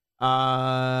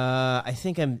 I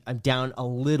think I'm down a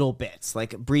little bit,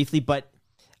 like briefly, but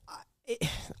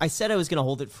I said I was going to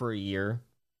hold it for a year,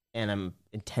 and I'm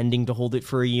intending to hold it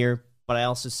for a year. But I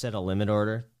also set a limit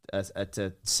order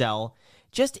to sell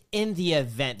just in the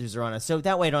event there's a run. So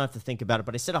that way I don't have to think about it.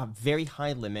 But I set a very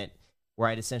high limit where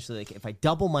I'd essentially, like, if I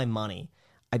double my money,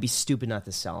 I'd be stupid not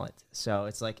to sell it. So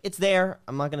it's like, it's there.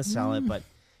 I'm not going to sell it, but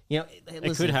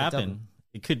It could happen.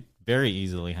 It could very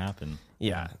easily happen.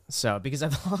 Yeah. So because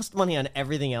I've lost money on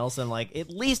everything else, I'm like, at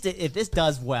least if this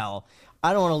does well,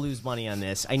 I don't want to lose money on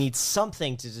this. I need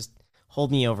something to just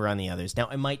hold me over on the others. Now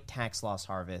I might tax loss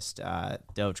harvest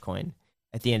Dogecoin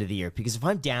at the end of the year, because if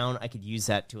I'm down, I could use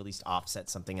that to at least offset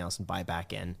something else and buy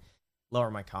back in, lower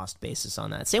my cost basis on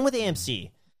that. Same with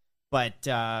AMC, but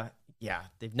yeah,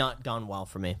 they've not gone well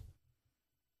for me.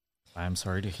 I'm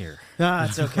sorry to hear.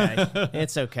 It's okay.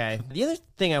 It's okay. The other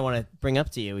thing I want to bring up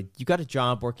to you, you got a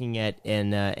job working at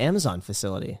an Amazon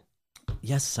facility.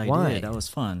 Yes, I Why? did. That was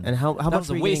fun. And how that much was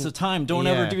a were you waste getting- of time. Don't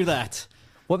Yeah. ever do that.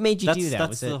 What made you do that?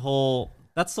 That's the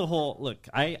whole look.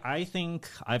 I think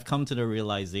I've come to the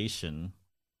realization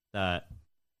that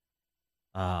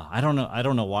I don't know. I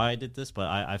don't know why I did this, but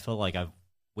I feel like I've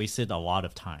wasted a lot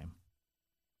of time.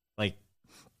 Like,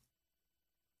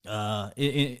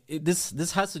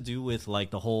 this has to do with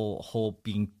like the whole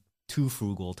being too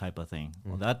frugal type of thing.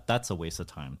 Well, that's a waste of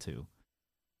time too.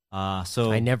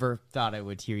 So I never thought I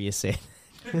would hear you say it.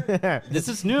 this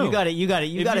is new. You got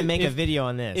to make a video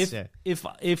on this.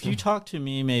 If you talked to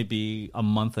me maybe a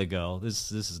month ago,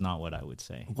 this is not what I would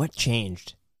say. What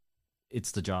changed?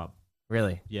 It's the job.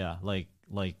 Really? Yeah, like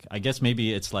I guess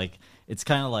maybe it's kind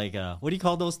of like what do you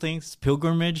call those things?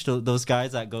 Pilgrimage. Those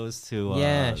guys that goes to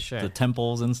the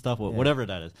temples and stuff. Whatever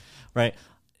that is, right?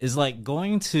 Is like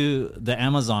going to the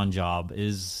Amazon job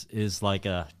is like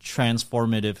a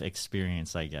transformative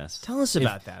experience, I guess. Tell us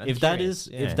about that. If that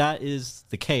is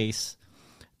the case,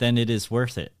 then it is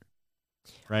worth it,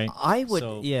 right? I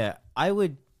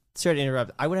would. Sorry to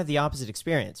interrupt. I would have the opposite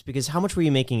experience because how much were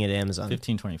you making at Amazon?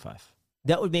 $15.25.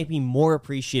 That would make me more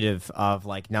appreciative of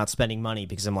like not spending money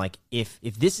because I'm like, if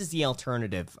this is the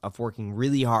alternative of working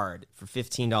really hard for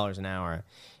 $15 an hour,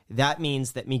 that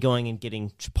means that me going and getting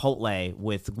Chipotle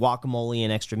with guacamole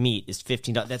and extra meat is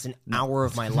 $15. That's an hour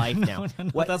of my life now.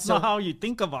 No, that's not how you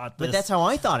think about this. But that's how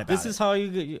I thought about it. This is how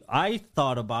I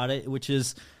thought about it, which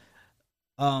is,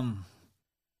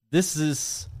 this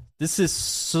is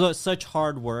such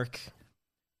hard work.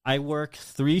 I work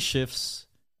 3 shifts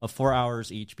of 4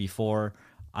 hours each before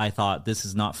I thought this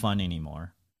is not fun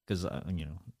anymore because I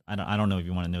don't know if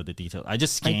you want to know the details. I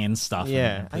just scan stuff.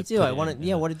 Yeah, I do. I want to.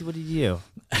 Yeah, what did you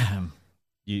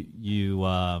do?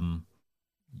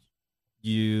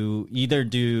 You either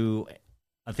do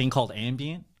a thing called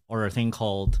ambient or a thing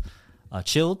called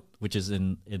chilled, which is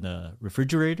in the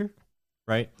refrigerator,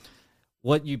 right?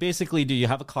 What you basically do, you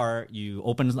have a cart, you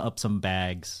open up some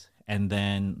bags, and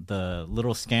then the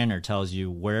little scanner tells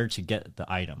you where to get the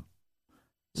item.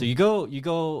 So you go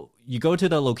to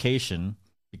the location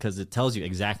because it tells you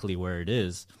exactly where it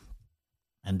is.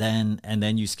 And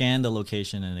then you scan the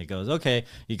location and it goes, okay,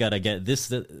 you got to get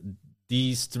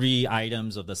these 3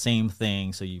 items of the same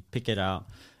thing. So you pick it out,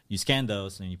 you scan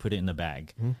those and you put it in the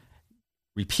bag. Mm-hmm.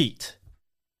 Repeat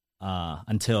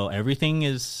until everything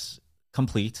is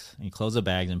complete, and you close the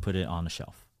bags and put it on the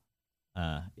shelf.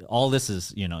 All this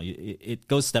is, it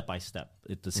goes step by step.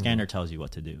 The scanner tells you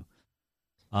what to do.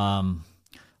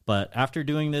 But after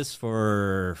doing this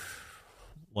for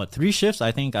 3 shifts,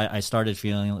 I think I started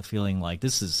feeling like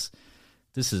this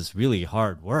is really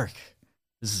hard work.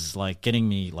 This is like getting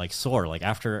me like sore. Like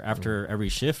after every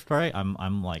shift, right?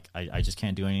 I'm like I just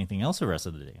can't do anything else the rest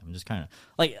of the day. I'm just kind of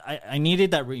like I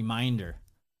needed that reminder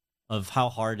of how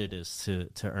hard it is to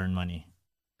earn money.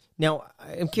 Now,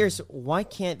 I'm curious, why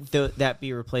can't that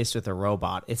be replaced with a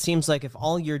robot? It seems like if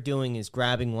all you're doing is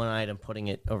grabbing one item, putting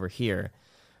it over here,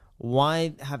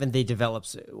 why haven't they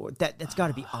developed that? That's got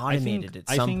to be automated at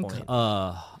some point.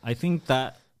 I think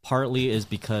that partly is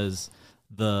because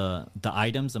the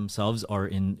items themselves are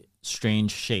in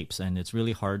strange shapes, and it's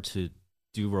really hard to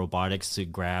do robotics to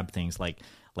grab things like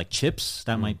chips.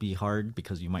 That might be hard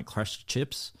because you might crush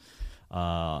chips.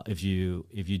 If you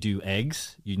do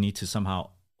eggs, you need to somehow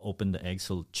open the eggs,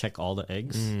 so check all the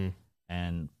eggs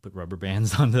and put rubber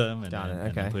bands on them and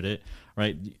then put it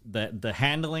right. The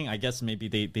handling, I guess maybe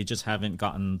they just haven't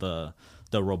gotten the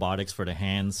robotics for the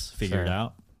hands figured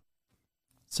out.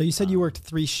 So you said you worked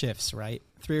 3 shifts, right?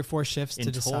 3 or 4 shifts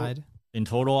to decide? In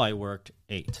total, I worked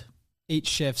 8. 8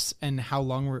 shifts, and how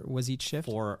long was each shift?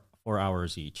 4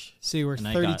 hours each. So you worked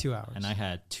 32 hours. And I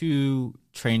had 2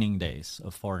 training days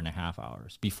of 4.5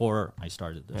 hours before I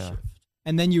started the shift.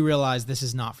 And then you realized this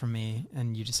is not for me,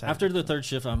 and you decided. After the 3rd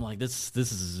shift, I'm like, this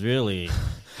is really,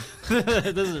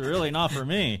 this is really not for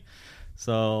me.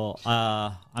 So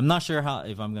I'm not sure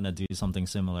if I'm gonna do something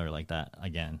similar like that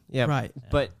again. Yeah, right. Yeah.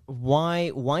 But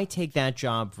why take that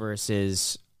job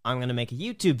versus I'm gonna make a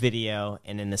YouTube video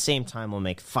and in the same time we'll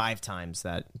make 5 times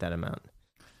that amount?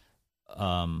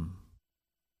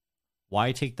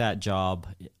 Why take that job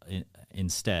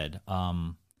instead?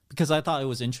 Because I thought it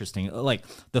was interesting. Like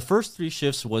the first 3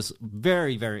 shifts was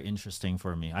very, very interesting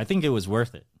for me. I think it was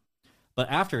worth it. But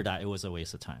after that, it was a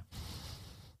waste of time.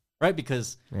 Right?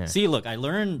 Because, see, look, I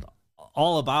learned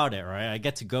all about it, right? I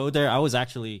get to go there. I was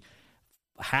actually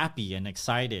happy and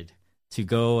excited to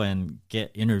go and get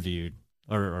interviewed.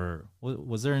 Or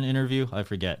was there an interview? I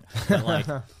forget. But like,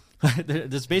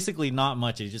 there's basically not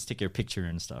much. You just take your picture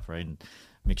and stuff, right? And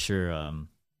make sure,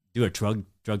 do a drug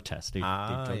test. They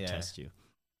drug test you.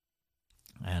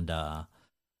 And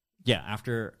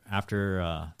after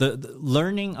the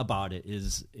learning about it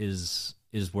is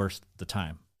worth the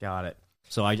time. Got it.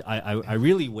 So I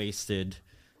really wasted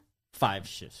 5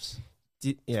 shifts.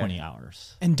 20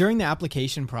 hours. And during the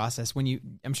application process,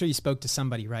 I'm sure you spoke to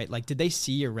somebody, right? Like, did they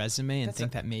see your resume and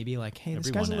think that maybe like, hey,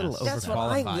 this guy's a little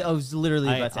overqualified? I was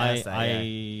literally about to ask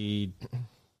that.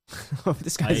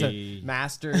 This guy's a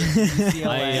master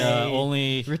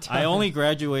UCLA. I only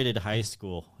graduated high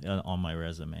school on my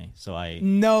resume, so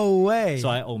no way. So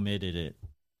I omitted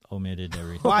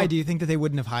everything. Why do you think that they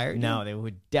wouldn't have hired you? No, they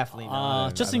would definitely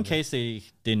not. Just in case they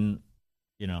didn't,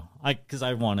 because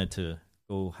I wanted to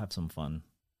go have some fun.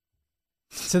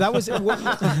 So that was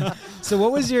so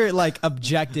what was your like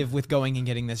objective with going and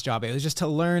getting this job? It was just to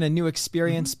learn a new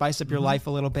experience, spice up your life a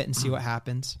little bit and see what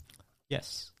happens.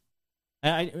 Yes.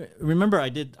 I remember I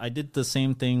did the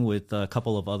same thing with a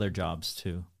couple of other jobs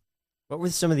too. What were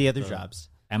some of the other jobs?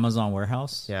 Amazon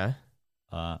warehouse. Yeah.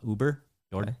 Uber,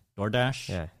 DoorDash.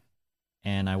 Yeah.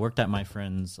 And I worked at my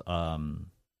friend's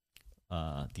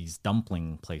these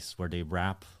dumpling place where they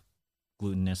wrap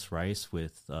glutinous rice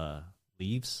with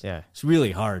leaves. Yeah. It's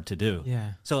really hard to do.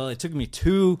 Yeah. So it took me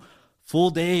 2 full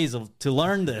days to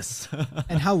learn this.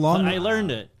 And how long? I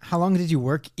learned it. How long did you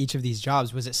work each of these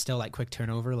jobs? Was it still like quick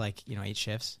turnover, like 8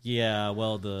 shifts? Yeah.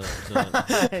 Well, the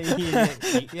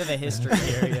you have a history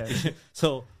here. Yeah.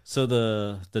 So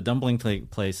the dumpling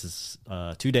place is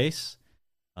 2 days.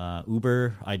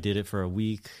 Uber, I did it for a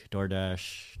week.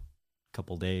 DoorDash, a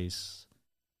couple days.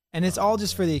 And it's all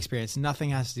just for the experience. Nothing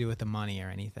has to do with the money or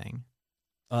anything.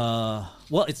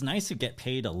 Well, it's nice to get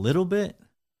paid a little bit,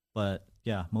 but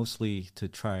yeah, mostly to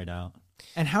try it out.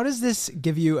 And how does this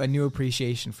give you a new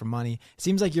appreciation for money? It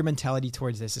seems like your mentality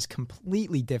towards this is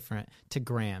completely different to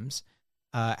Graham's.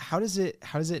 How does it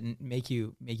make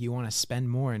you want to spend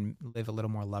more and live a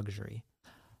little more luxury?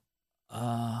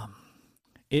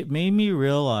 It made me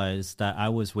realize that I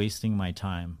was wasting my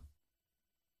time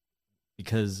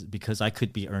because I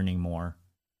could be earning more,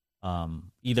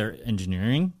 either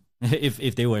engineering.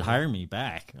 If they would hire me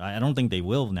back, I don't think they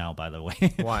will now. By the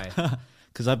way, why?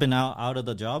 Because I've been out of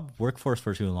the workforce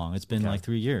for too long. It's been like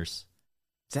 3 years.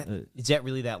 Is that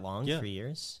really that long? Yeah. 3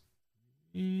 years?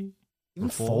 Even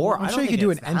 4? I'm sure you could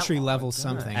do an entry level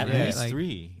something. At least like,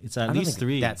 3. It's at least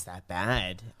 3. That's that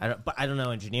bad. But I don't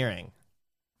know engineering.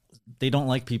 They don't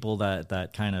like people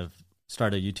that kind of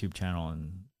start a YouTube channel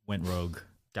and went rogue.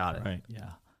 Got it. Right.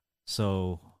 Yeah.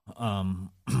 So,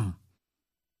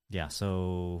 yeah.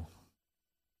 So,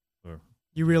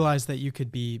 you realized that you could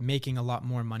be making a lot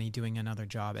more money doing another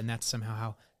job, and that's somehow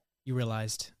how you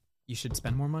realized you should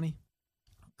spend more money?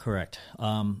 Correct.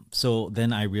 So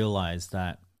then I realized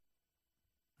that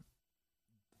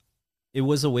it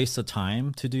was a waste of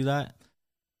time to do that.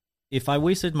 If I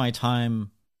wasted my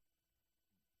time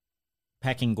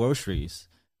packing groceries,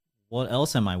 what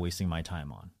else am I wasting my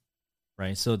time on?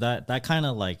 Right? So that kind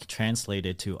of like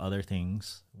translated to other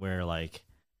things where like,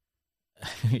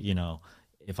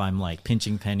 if I'm like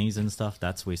pinching pennies and stuff,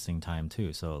 that's wasting time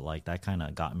too. So like that kind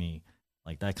of got me,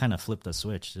 like that kind of flipped the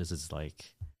switch. This is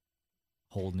like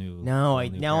whole new.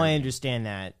 I understand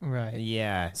that. Right.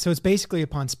 Yeah. So it's basically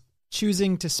upon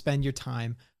choosing to spend your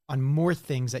time on more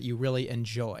things that you really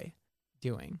enjoy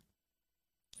doing.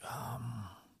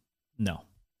 No,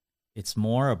 it's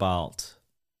more about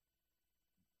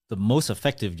the most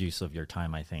effective use of your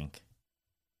time, I think.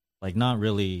 Like not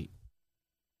really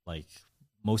like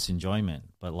most enjoyment,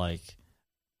 but like,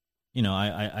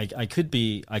 I could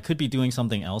be doing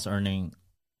something else earning,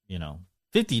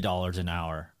 $50 an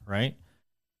hour, right?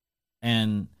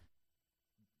 And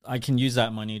I can use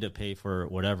that money to pay for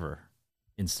whatever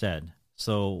instead.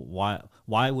 So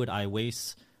why would I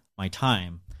waste my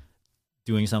time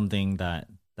doing something that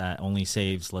only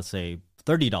saves, let's say,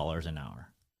 $30 an hour?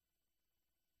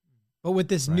 But with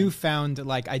this newfound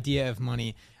like idea of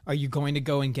money, are you going to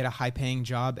go and get a high paying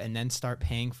job and then start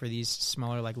paying for these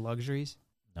smaller like luxuries?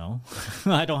 No,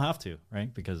 I don't have to,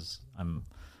 right? Because I'm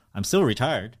still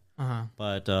retired. Uh-huh.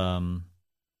 But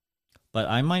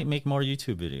I might make more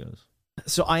YouTube videos.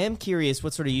 So I am curious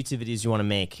what sort of YouTube videos you want to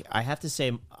make. I have to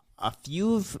say a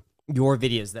few of your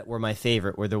videos that were my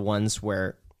favorite were the ones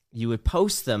where you would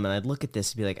post them and I'd look at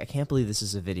this and be like, I can't believe this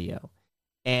is a video.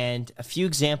 And a few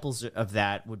examples of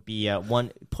that would be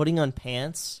one, putting on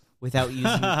pants without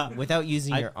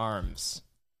using your arms.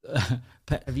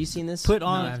 Have you seen this? Put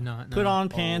on, no, I have not, no. Put on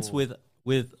pants with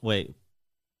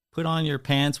put on your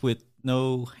pants with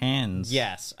no hands.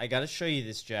 Yes, I got to show you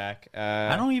this, Jack.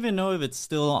 I don't even know if it's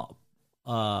still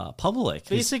public.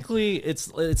 Basically,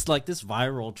 it's like this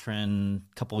viral trend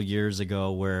a couple years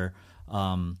ago where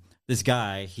this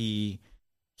guy he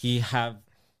have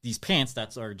these pants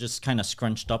that are just kind of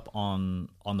scrunched up on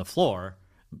the floor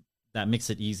that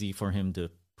makes it easy for him to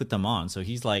put them on. So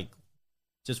he's like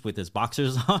just with his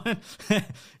boxers on,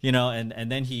 you know,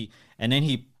 and then he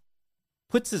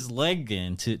puts his leg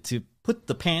in to put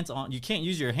the pants on. You can't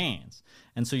use your hands,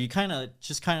 and so you kind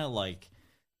of like,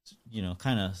 you know,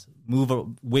 kind of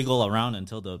wiggle around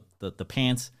until the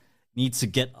pants needs to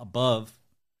get above,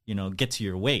 you know, get to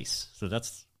your waist. So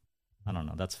that's, I don't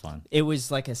know, that's fun. It was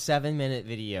like a 7-minute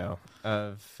video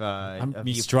of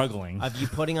me struggling of you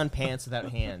putting on pants without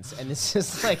hands, and it's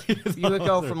just like you would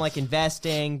go from like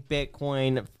investing,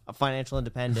 Bitcoin, financial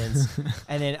independence,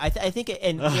 and then I think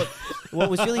and what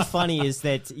was really funny is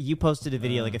that you posted a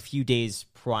video like a few days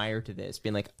prior to this,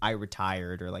 being like, I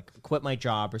retired or like quit my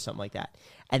job or something like that,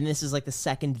 and this is like the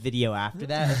second video after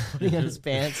that, putting on his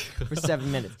pants for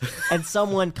 7 minutes, and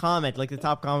someone commented, like the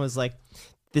top comment was like,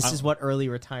 this is what early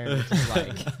retirement is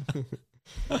like.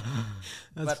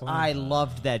 But funny. I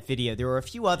loved that video. There were a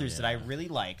few others that I really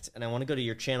liked, and I want to go to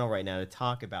your channel right now to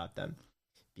talk about them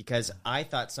because I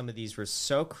thought some of these were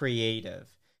so creative.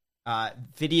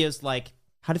 Videos like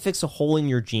how to fix a hole in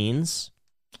your jeans.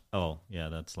 Oh, yeah,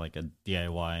 that's like a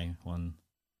DIY one.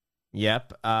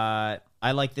 Yep. I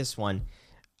like this one.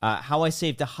 How I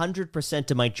saved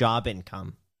 100% of my job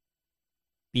income.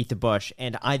 Beat the bush.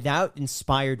 And that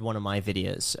inspired one of my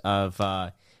videos of,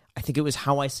 I think it was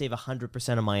how I save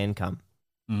 100% of my income.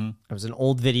 Mm-hmm. It was an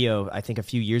old video, I think a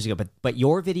few years ago, but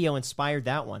your video inspired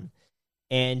that one.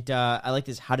 And I like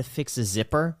this, how to fix a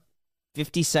zipper,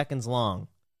 50 seconds long.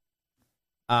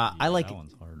 I like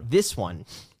this one,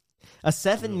 a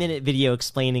 7-minute video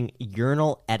explaining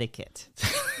urinal etiquette.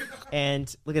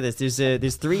 And look at this,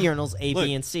 there's 3 urinals, A,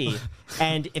 B, and C.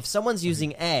 And if someone's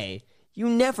using A, you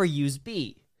never use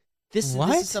B. This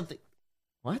is something.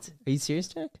 What? Are you serious,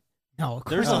 Jack? No, of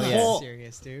There's course a I'm whole-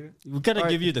 serious, dude. We gotta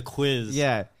give you the quiz.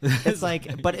 Yeah, it's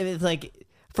like, but it's like,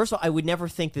 first of all, I would never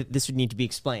think that this would need to be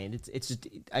explained. It's just,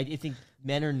 I think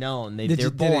men are known. They're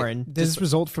born. Did this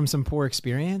result from some poor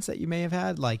experience that you may have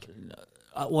had? Like,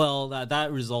 Well,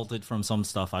 that resulted from some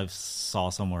stuff I saw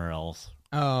somewhere else.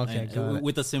 oh, okay, And- got it.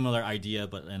 with a similar idea,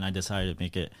 and I decided to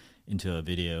make it into a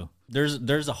video.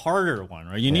 There's a harder one,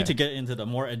 right? You need to get into the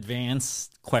more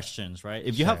advanced questions, right?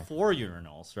 If you have 4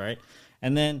 urinals, right,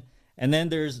 and then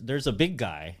there's a big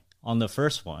guy on the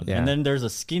first one, and then there's a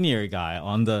skinnier guy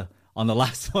on the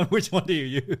last one. Which one do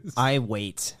you use? I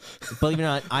wait. Believe it or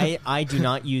not, I do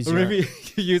not use. Or maybe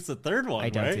you use the third one. I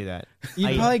don't right? do that.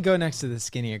 You'd probably go next to the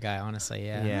skinnier guy, honestly.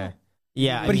 Yeah.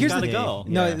 Yeah. But here's gotta the go.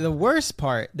 No, Yeah. the worst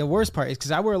part is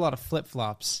because I wear a lot of flip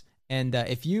flops, and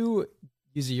if you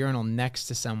use a urinal next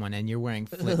to someone and you're wearing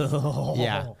flip,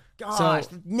 yeah, Gosh,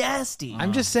 so nasty.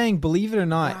 I'm just saying, believe it or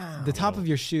not, Wow. the top of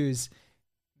your shoes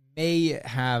may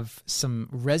have some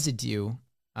residue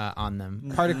on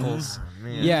them, particles.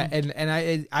 man. Yeah,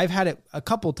 and I've had it a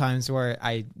couple times where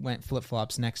I went flip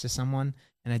flops next to someone.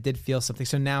 And I did feel something.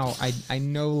 So now I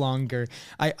no longer,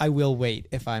 I will wait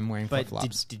if I'm wearing flip But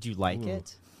flops. did you like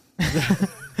it?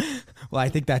 Well, I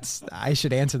think I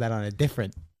should answer that on a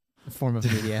different form of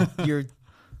media.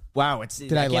 Wow.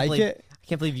 Did I like it? I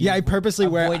can't believe you. Yeah, I purposely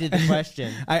avoided the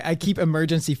question. I keep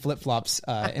emergency flip flops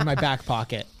in my back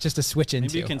pocket just to switch into.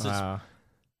 Maybe you can just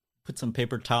put some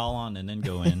paper towel on and then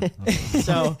go in.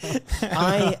 So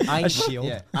I A shield.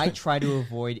 Yeah, I try to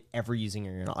avoid ever using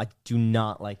a urinal. I do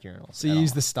not like urinals. So you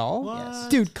use the stall? Yes.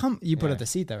 Dude, you put Yeah. up the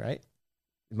seat though, right?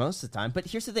 most of the time. But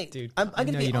here's the thing, Dude, I'm I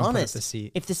going know to you be don't put up honest. the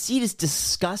seat. If the seat is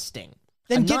disgusting,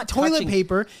 Then I'm get not toilet touching-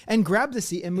 paper and grab the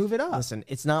seat and move it up. Listen,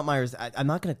 it's not my. I'm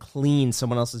not going to clean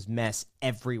someone else's mess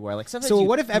everywhere. Like sometimes. So you-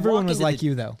 what if you everyone walk was into like the-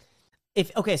 you though?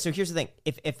 So here's the thing.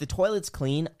 If the toilet's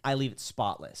clean, I leave it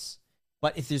spotless.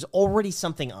 But if there's already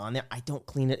something on there, I don't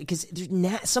clean it because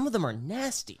some of them are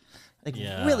nasty, like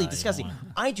Yeah, really you disgusting.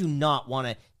 don't I do not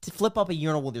want to flip up a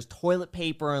urinal where there's toilet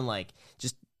paper and like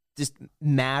just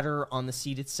matter on the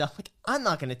seat itself. Like I'm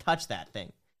not going to touch that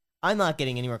thing. I'm not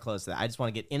getting anywhere close to that. I just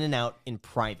want to get in and out in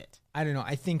private. I don't know.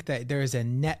 I think that there is a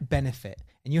net benefit,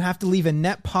 and you have to leave a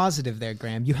net positive there,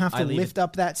 Graham. You have I to leave lift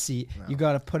up that seat. You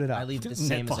got to put it up. I leave it the Net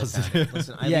same as I found positive. it.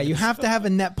 Listen, I yeah, leave you it have to have a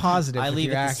net positive. I with leave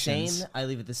your it the actions. same. I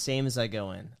leave it the same as I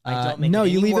go in. I don't make no, it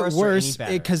any you leave worse it or any worse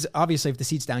better. because obviously, if the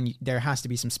seat's down, there has to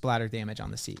be some splatter damage on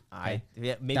the seat. Yeah,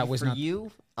 maybe That was for not- you,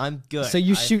 I'm good. So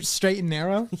you I- shoot straight and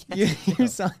narrow. You're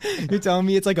telling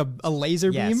me it's like a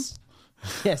laser beam? Yes.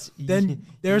 Yes. Then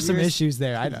there are some Years- issues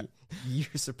there. I don't.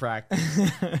 Years of practice.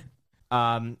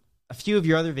 A few of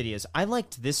your other videos. I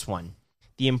liked this one.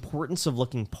 The importance of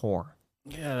looking poor.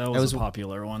 Yeah, that was was a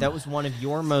popular one. That was one of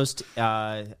your most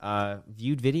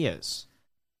viewed videos.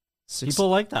 People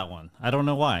like that one. I don't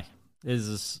know why.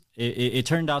 It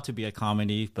turned out to be a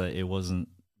comedy, but it wasn't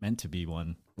meant to be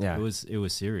one. Yeah. It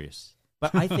was serious.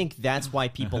 But I think that's why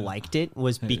people liked it,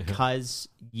 was because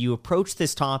you approached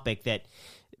this topic that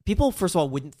people, first of all,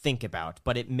 wouldn't think about,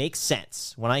 but it makes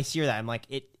sense. When I hear that, I'm like,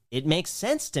 it makes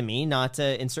sense to me not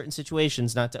to, in certain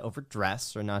situations, not to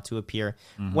overdress or not to appear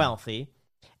wealthy.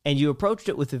 And you approached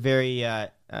it with a very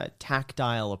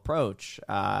tactile approach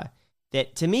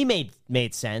that to me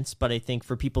made sense, but I think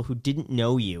for people who didn't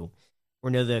know you or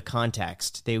know the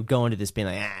context, they would go into this being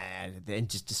like, and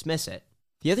just dismiss it.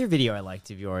 The other video I liked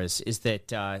of yours is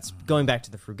that, it's going back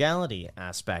to the frugality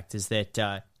aspect, is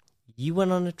that you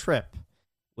went on a trip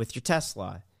with your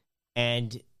Tesla,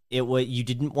 and you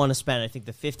didn't want to spend, I think,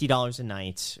 the $50 a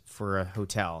night for a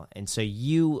hotel, and so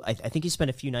I think you spent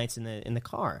a few nights in the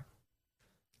car.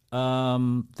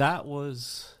 That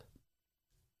was.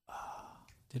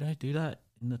 Did I do that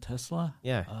in the Tesla?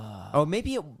 Yeah.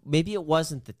 Maybe it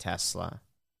wasn't the Tesla.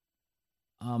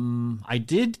 I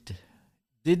did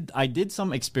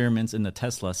some experiments in the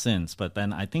Tesla since, but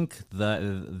then I think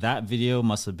that video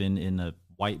must have been in a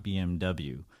white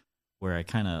BMW, where I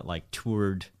kind of like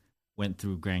toured, went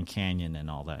through Grand Canyon and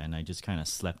all that, and I just kind of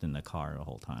slept in the car the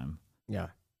whole time. Yeah.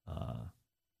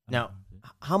 Now,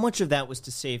 how much of that was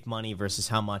to save money versus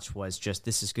how much was just,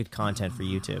 this is good content for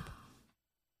YouTube?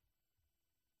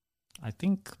 I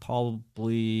think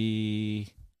probably,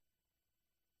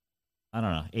 I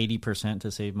don't know, 80%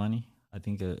 to save money. I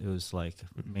think it was like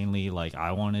mainly like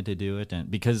I wanted to do it, and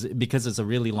because it's a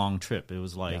really long trip. It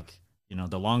was like,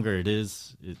 the longer it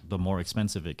is, the more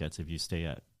expensive it gets if you stay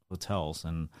at hotels.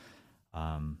 And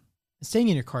staying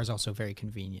in your car is also very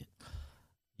convenient.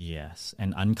 Yes,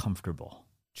 and uncomfortable.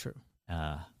 True.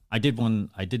 I did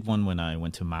one when I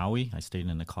went to Maui. I stayed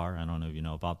in the car. I don't know if you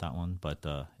know about that one, but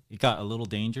it got a little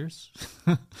dangerous.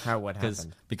 What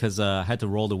happened? Because I had to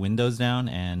roll the windows down,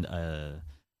 and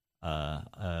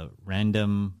a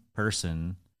random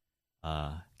person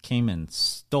came and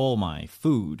stole my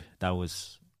food that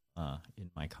was in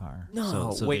my car.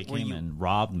 No, so wait, they came and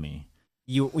robbed me.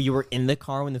 You were in the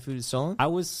car when the food was stolen? I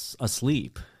was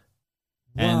asleep.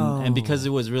 Whoa. And because it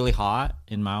was really hot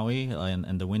in Maui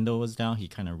and the window was down, he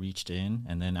kind of reached in,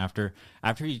 and then after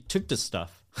he took the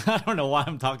stuff, I don't know why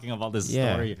I'm talking about this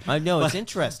story. I know, it's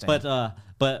interesting.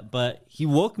 But he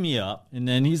woke me up, and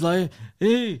then he's like,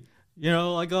 "Hey,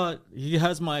 he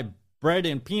has my bread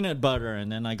and peanut butter,"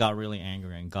 and then I got really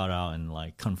angry and got out and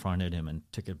like confronted him and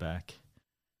took it back.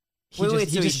 He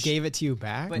just gave it to you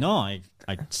back? No, I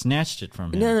snatched it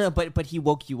from him. No, but he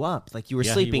woke you up. Like you were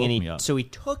sleeping, and so he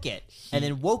took it and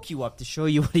then woke you up to show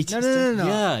you what he just did.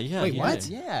 No. Yeah. Wait, what?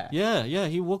 Yeah.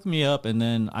 He woke me up, and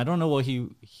then I don't know what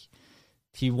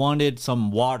he wanted some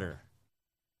water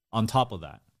on top of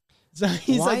that. So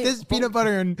he's like, this peanut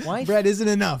butter and bread isn't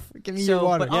enough. Give me your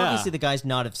water. But obviously the guy's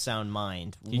not of sound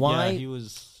mind. Why? He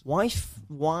was.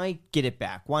 Why get it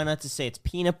back? Why not just say it's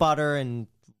peanut butter and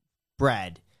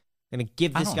bread? Gonna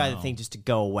give this guy the thing just to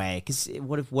go away? Because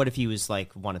what if he was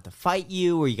like wanted to fight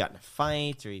you, or you got in a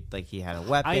fight, or he had a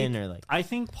weapon, or like? I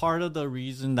think part of the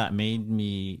reason that made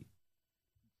me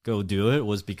go do it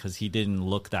was because he didn't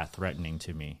look that threatening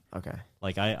to me. Okay.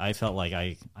 Like I felt like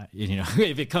I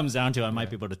if it comes down to it, I might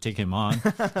be able to take him on.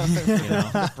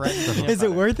 Is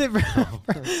it worth it, bro?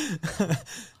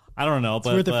 I don't know,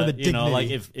 but for the dignity. like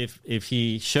if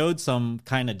he showed some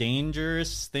kind of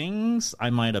dangerous things, I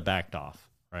might have backed off,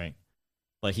 right?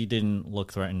 But he didn't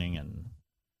look threatening,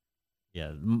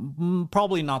 and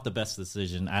probably not the best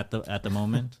decision at the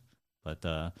moment.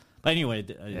 But anyway,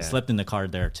 I slept in the car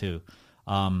there too.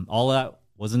 All that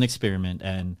was an experiment,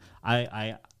 and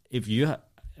I if you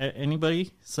anybody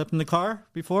slept in the car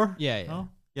before? Yeah. No?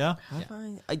 Yeah.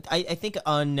 I think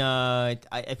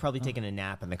I've probably taken a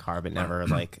nap in the car, but never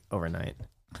like overnight.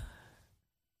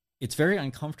 It's very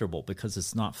uncomfortable because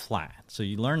it's not flat, so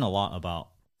you learn a lot about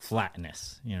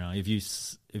flatness. If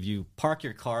you park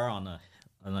your car on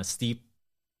a steep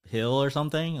hill or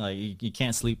something, like you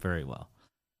can't sleep very well.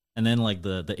 And then like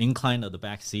the incline of the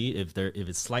back seat, if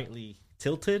it's slightly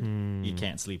tilted, you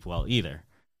can't sleep well either.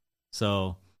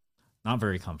 So not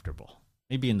very comfortable.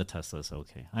 Maybe in the Tesla is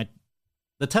okay.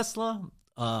 The Tesla,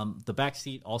 the back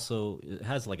seat also, it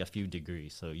has like a few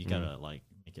degrees, so you gotta like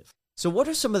make it. So what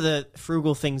are some of the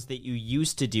frugal things that you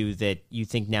used to do that you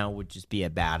think now would just be a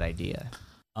bad idea?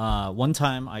 One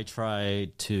time I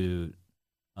tried to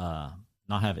not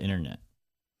have internet.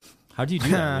 How do you do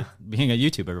that with being a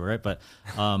YouTuber, right? But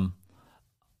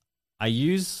I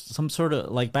used some sort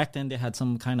of, like back then they had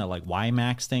some kind of like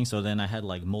WiMAX thing. So then I had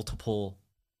like multiple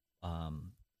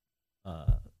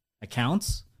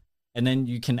accounts, and then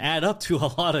you can add up to a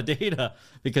lot of data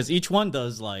because each one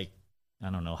does like I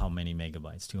don't know how many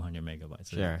megabytes, 200 megabytes,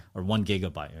 Sure. or 1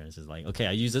 gigabyte. Or it's just like, okay,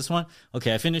 I use this one.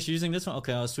 Okay, I finished using this one.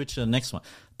 Okay, I'll switch to the next one.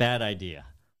 Bad idea.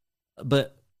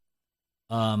 But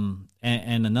and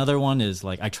another one is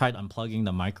like I tried unplugging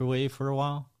the microwave for a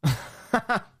while.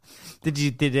 Did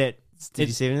you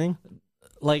save anything?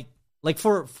 Like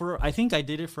for I think I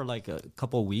did it for like a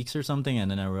couple of weeks or something, and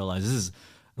then I realized this is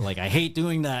like I hate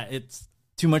doing that. It's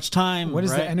too much time. What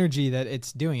is right? the energy that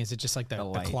it's doing? Is it just like the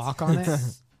light. clock on it?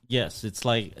 Yes, it's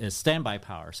like a standby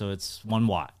power, so it's 1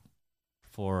 watt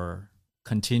for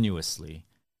continuously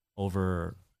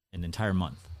over an entire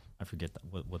month. I forget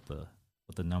what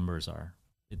the numbers are.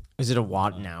 Is it a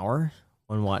watt an hour?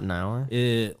 1 watt an hour?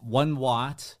 1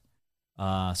 watt.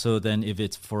 So then if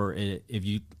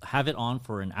you have it on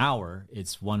for an hour,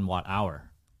 it's 1 watt hour.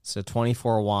 So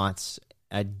 24 watts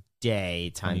a day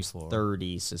times 24.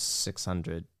 30, so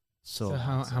 600. So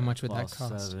how much would that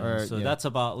cost? Or, So yeah. that's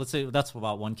about, let's say that's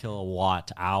about 1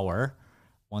 kilowatt hour,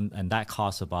 and that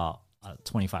costs about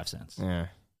 25 cents. Yeah.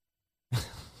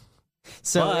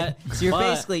 So you're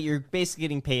basically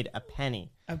getting paid a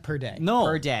penny. Per day. No,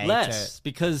 Per day less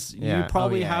because Yeah. you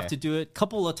probably Oh, yeah, have yeah. to do it a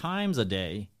couple of times a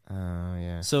day. Oh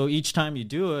yeah. So each time you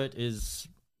do it is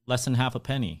less than half a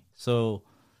penny. So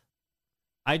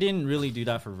I didn't really do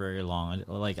that for very long.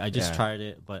 Like I just Yeah. tried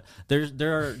it, but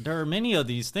there are many of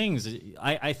these things.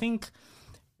 I think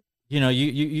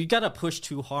you got to push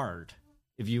too hard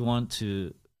if you want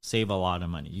to save a lot of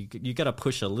money. You got to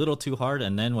push a little too hard,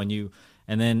 and then when you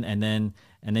and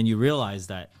then you realize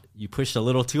that you pushed a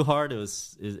little too hard,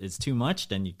 it's too much,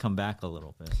 then you come back a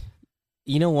little bit.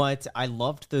 You know what? I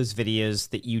loved those videos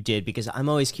that you did because I'm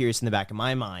always curious in the back of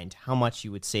my mind how much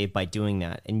you would save by doing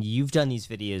that. And you've done these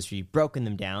videos where you've broken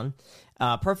them down.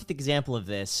 Perfect example of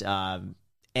this. And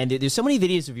there's so many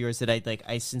videos of yours that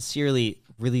I sincerely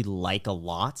really like a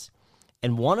lot.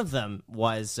 And one of them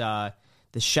was the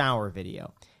shower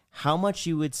video. How much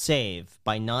you would save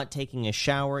by not taking a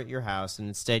shower at your house and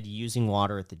instead using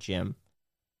water at the gym.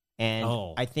 And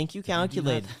I think you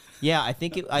calculated. Yeah, I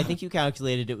think you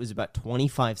calculated it was about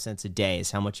 25 cents a day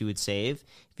is how much you would save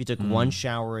if you took one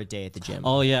shower a day at the gym.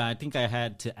 Oh yeah, I think I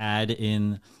had to add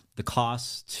in the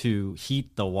cost to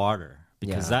heat the water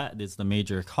because that is the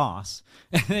major cost.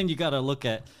 And then you got to look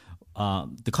at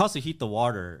the cost to heat the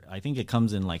water. I think it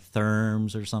comes in like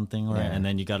therms or something, right? Yeah. And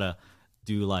then you got to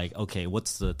do like, okay,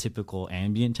 what's the typical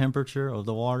ambient temperature of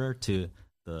the water to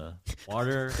the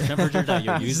water temperature that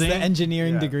you're This is using? the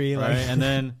engineering degree, Right? like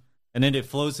And then it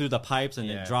flows through the pipes and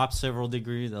it drops several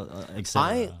degrees, etc.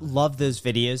 I love those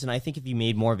videos, and I think if you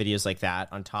made more videos like that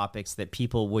on topics that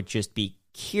people would just be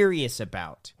curious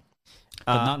about.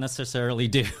 but not necessarily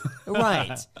do.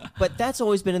 Right. But that's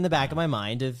always been in the back of my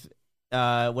mind of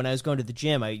when I was going to the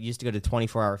gym. I used to go to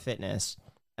 24-hour fitness,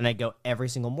 and I'd go every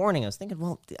single morning. I was thinking,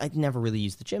 well, I'd never really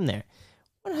use the gym there.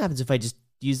 What happens if I just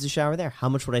use the shower there? How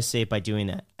much would I save by doing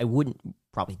that? I wouldn't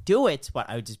probably do it, but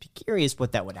I would just be curious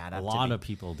what that would add up A to. lot of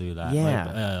people do that. Yeah.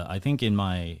 Like, I think in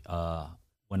my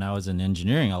when I was in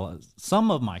engineering, some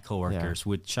of my coworkers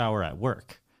would shower at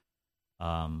work.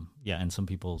 And some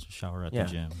people shower at the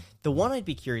gym. The one I'd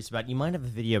be curious about, you might have a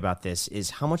video about this, is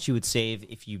how much you would save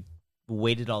if you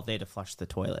waited all day to flush the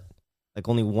toilet. Like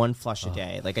only one flush a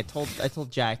day. Like I told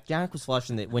Jack was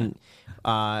flushing it when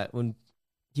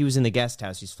he was in the guest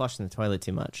house, he's flushing the toilet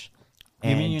too much. You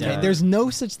mean And, you never- there's no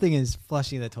such thing as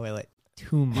flushing the toilet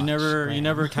too much. You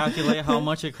never right? calculate how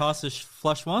much it costs to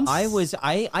flush once.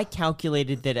 I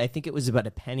calculated that I think it was about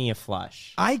a penny a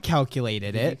flush. I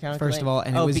calculated Did you it calculate? first of all,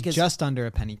 and Oh, it was because just under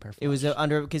a penny per flush. It was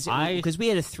under because we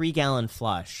had a 3-gallon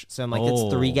flush, so I'm like, Oh.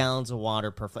 it's 3 gallons of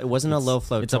water per flush. It wasn't a low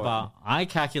flow. It's toilet. about I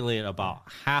calculate about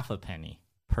half a penny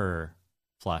per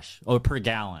flush or per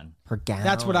gallon. per gallon.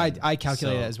 That's what I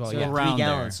calculated So- as well. so yeah. around 3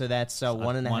 gallons, there. so that's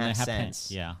 1.5 cents.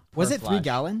 pence. Yeah, Was per it 3 flush.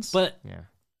 gallons? but Yeah,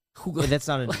 but that's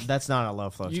not a low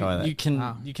flow toilet. you can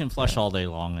Wow. you can flush all day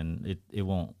long and it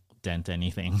won't dent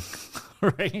anything,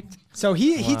 right? So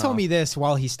he told me this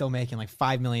while he's still making like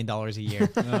 $5 million a year,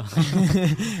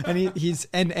 and he's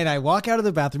I walk out of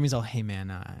the bathroom. He's all, "Hey man,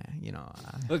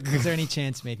 is there any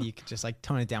chance maybe you could just like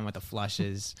tone it down with the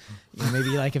flushes? Maybe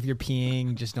like if you're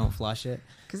peeing, just don't flush it."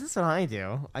 Because that's what I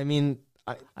do. I mean,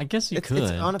 I guess you it's could.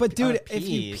 on a, But dude, on a if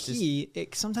pee, you it's just- pee,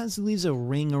 it sometimes leaves a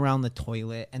ring around the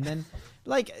toilet, and then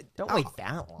like don't wait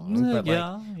that long. But yeah,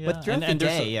 like, yeah. but throughout And the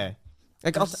there's day, a- yeah.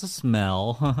 Like I'll, There's a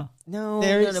smell. no,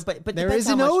 but there depends is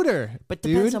how an much- odor. But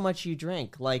depends dude. how much you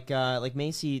drink. Like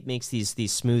Macy makes these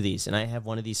smoothies, and I have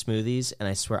one of these smoothies, and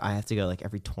I swear I have to go like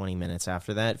every 20 minutes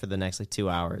after that for the next like 2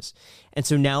 hours. And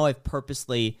so now I've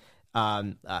purposely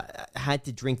had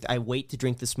to drink. I wait to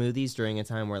drink the smoothies during a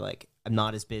time where like I'm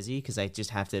not as busy because I just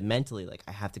have to mentally, like,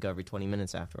 I have to go every 20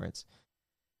 minutes afterwards.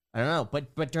 I don't know,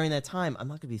 but during that time, I'm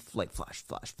not gonna be like flash.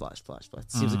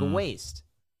 It seems like a waste.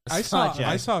 I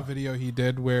saw a video he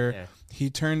did where he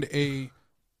turned a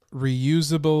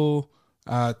reusable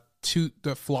the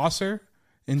flosser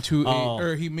into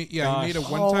he made a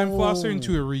one-time flosser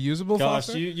into a reusable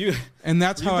flosser. And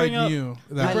that's how I knew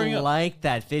that. I like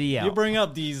that video. You bring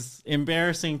up these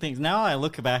embarrassing things. Now I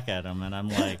look back at them and I'm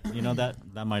like,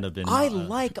 that might have been. I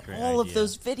like all of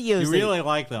those videos. You really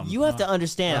like them. You have to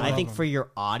understand. I think for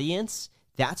your audience,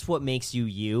 that's what makes you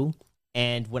you.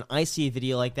 And when I see a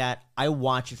video like that, I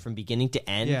watch it from beginning to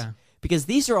end. Yeah. Because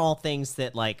these are all things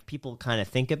that like people kind of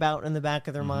think about in the back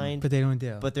of their mind, But they don't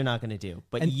do. but they're not going to do.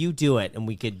 But you do it, and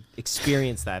we could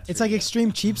experience that. It's like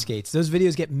extreme cheapskates. Those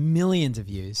videos get millions of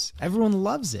views. Everyone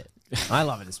loves it. I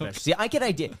love it especially. See, I get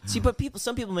ideas. See, but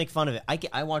some people make fun of it.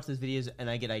 I watch those videos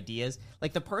and I get ideas.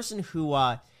 Like the person who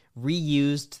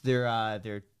reused their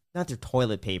not their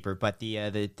toilet paper, but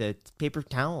the paper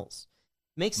towels.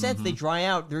 Makes sense. They dry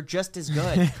out. They're just as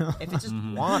good. If it's just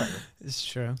water. It's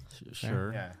true.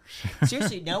 Sure. Yeah.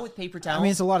 Seriously, now with paper towels. I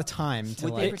mean, it's a lot of time to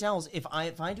with like. paper towels. If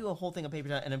I do a whole thing of paper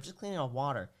towel and I'm just cleaning off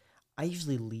water, I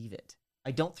usually leave it.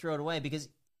 I don't throw it away because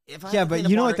if I But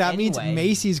you know what that means? anyway,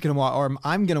 Macy's gonna walk, or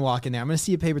I'm gonna walk in there. I'm gonna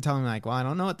see a paper towel and I'm like, well, I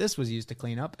don't know what this was used to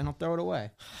clean up, and I'll throw it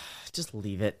away. just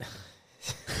leave it.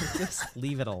 Just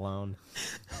leave it alone.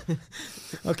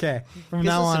 Okay. From Because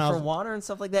now listen, on, for water and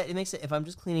stuff like that, it makes it. If I'm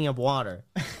just cleaning up water,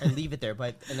 I leave it there.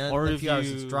 But and then Or in a if few hours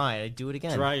you it's dry, I do it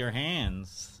again. Dry your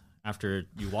hands after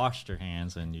you washed your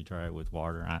hands and you dry it with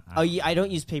water. I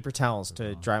don't use paper towels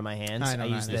to dry my hands. I I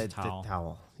don't use either. the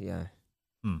towel. Yeah.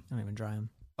 I don't even dry them.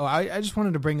 Oh, I just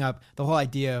wanted to bring up the whole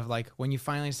idea of like when you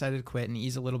finally decided to quit and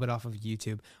ease a little bit off of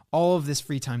YouTube, all of this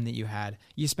free time that you had,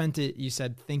 you spent it, you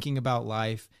said, thinking about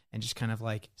life and just kind of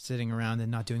like sitting around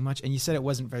and not doing much. And you said it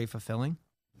wasn't very fulfilling.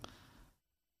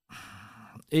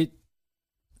 It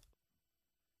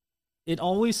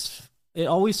always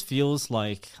feels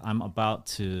like I'm about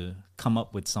to come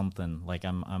up with something, like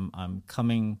I'm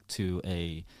coming to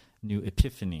a new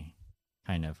epiphany,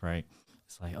 kind of, right?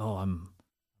 It's like, oh, I'm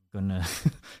gonna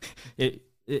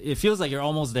it feels like you're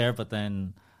almost there, but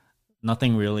then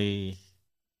nothing really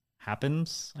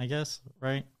happens, I guess,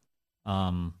 right?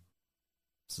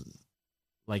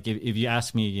 Like if you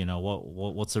ask me,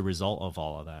 what's the result of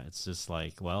all of that, it's just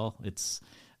like, well,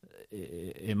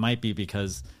 it might be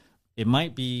because it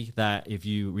might be that if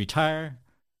you retire,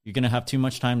 you're gonna have too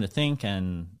much time to think,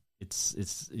 and it's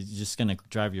just gonna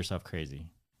drive yourself crazy.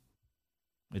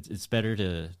 It's better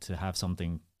to have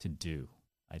something to do,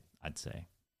 I'd say.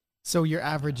 So your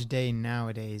average day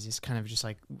nowadays is kind of just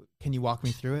like, can you walk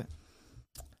me through it?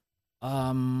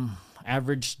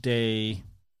 Average day,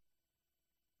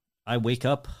 I wake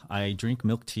up, I drink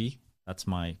milk tea. That's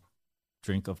my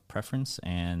drink of preference,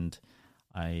 and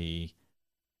I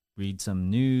read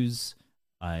some news.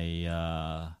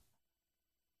 I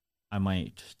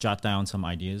might jot down some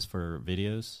ideas for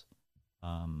videos.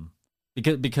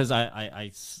 Because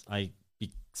I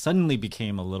suddenly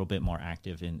became a little bit more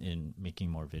active in making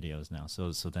more videos now.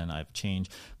 So then I've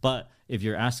changed. But if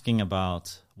you're asking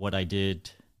about what I did,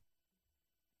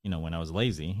 when I was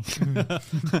lazy,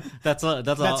 that's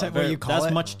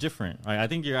much different, right? I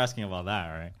think you're asking about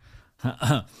that,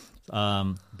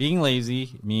 right? Being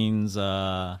lazy means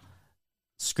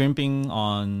scrimping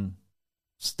on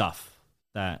stuff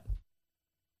that.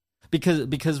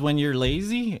 Because when you're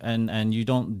lazy and you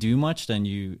don't do much, then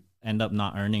you end up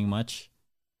not earning much.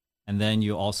 And then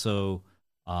you also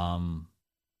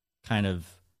kind of,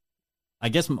 I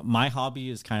guess my hobby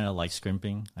is kind of like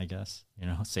scrimping, I guess,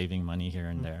 saving money here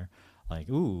and there. Like,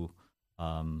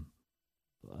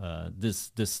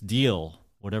 this deal,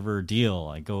 whatever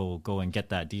deal, I go and get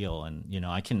that deal. And,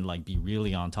 I can like be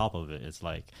really on top of it. It's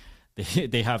like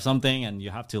they have something and you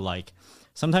have to like,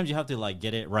 sometimes you have to like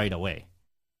get it right away.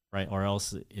 Right, or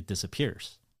else it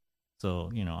disappears. So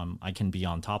I can be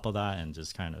on top of that and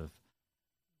just kind of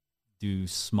do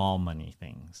small money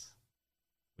things,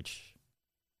 which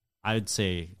I would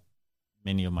say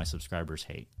many of my subscribers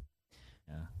hate.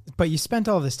 Yeah. But you spent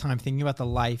all this time thinking about the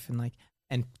life and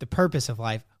the purpose of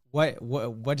life. What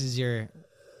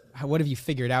have you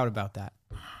figured out about that?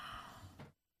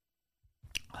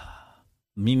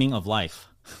 Meaning of life.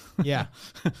 Yeah.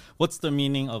 What's the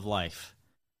meaning of life?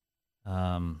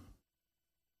 I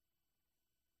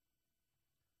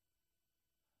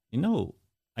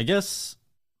guess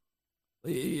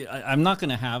I'm not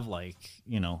gonna have like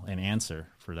an answer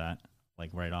for that like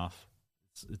right off.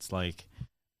 It's like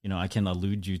I can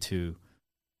allude you to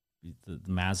the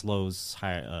Maslow's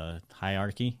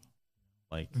hierarchy,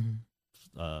 like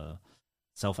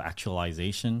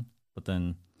self-actualization, but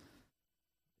then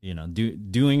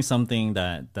doing something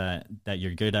that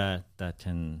you're good at, that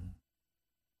can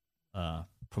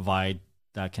provide,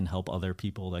 that can help other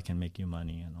people, that can make you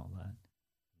money and all that.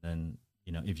 Then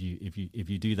if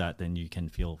you do that, then you can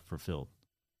feel fulfilled.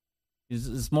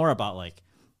 It's more about like,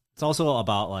 it's also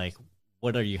about like,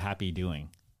 what are you happy doing,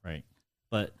 right?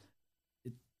 But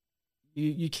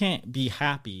you can't be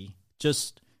happy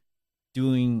just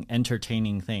doing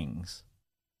entertaining things.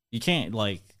 You can't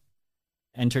like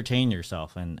entertain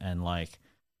yourself and like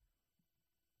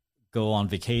go on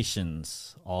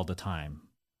vacations all the time,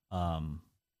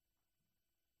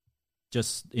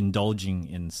 just indulging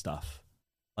in stuff.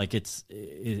 Like it's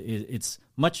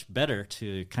much better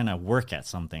to kind of work at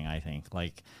something, I think.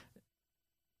 Like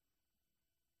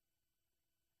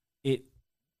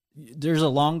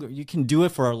you can do it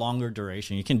for a longer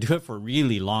duration. You can do it for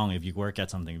really long if you work at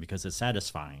something, because it's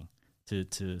satisfying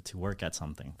to work at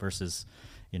something versus,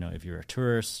 if you're a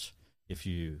tourist, if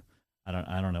you,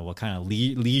 I don't know what kind of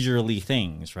leisurely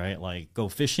things, right? Like go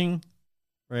fishing,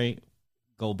 right?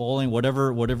 Go bowling,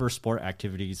 whatever sport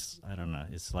activities. I don't know.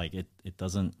 It's like it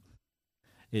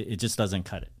just doesn't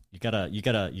cut it. You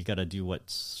gotta do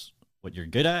what you're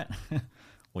good at,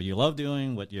 what you love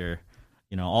doing, what you're,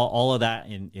 all of that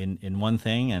in one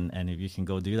thing. And if you can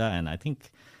go do that, and I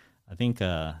think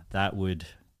that would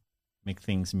make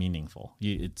things meaningful.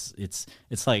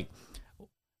 It's like,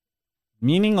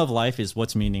 meaning of life is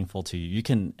what's meaningful to you.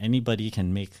 Anybody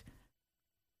can make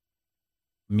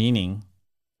meaning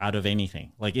out of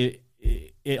anything. Like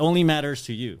it only matters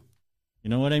to you. You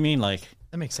know what I mean? Like,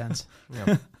 that makes sense.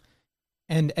 Yeah.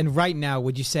 And right now,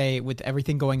 would you say, with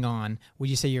everything going on, would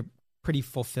you say you're pretty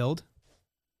fulfilled?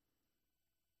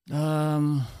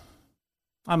 I'm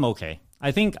okay.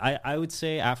 I think I would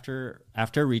say after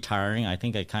retiring, I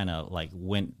think I kind of like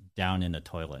went down in the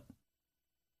toilet.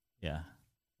 Yeah.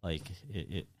 Like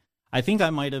I think I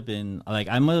might have been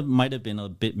a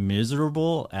bit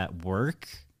miserable at work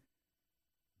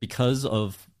because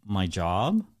of my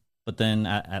job, but then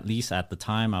at least at the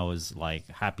time I was like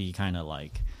happy, kind of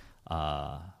like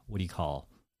what do you call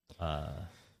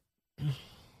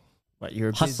what,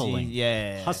 you're hustling? Busy.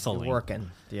 Yeah, hustling, you're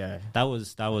working. Yeah, that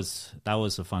was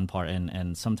the fun part,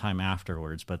 and sometime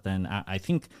afterwards. But then I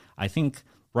think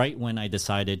right when I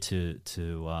decided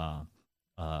to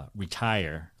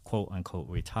retire, quote unquote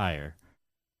retire,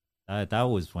 that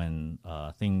was when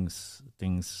things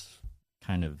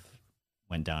kind of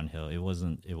went downhill. It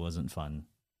wasn't fun.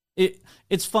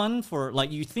 It's fun for,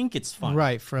 like, you think it's fun,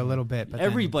 right, for a little bit, but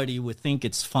everybody would think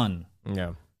it's fun.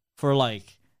 Yeah. For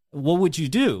like, what would you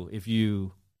do if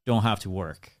you don't have to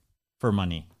work for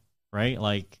money, right?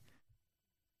 Like,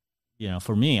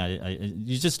 for me,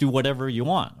 you just do whatever you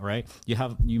want, right?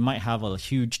 You might have a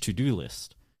huge to-do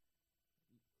list.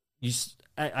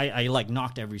 I like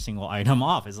knocked every single item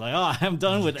off. It's like, oh, I'm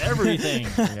done with everything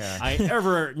I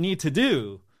ever need to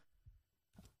do.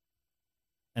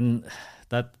 And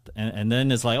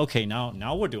then it's like, okay,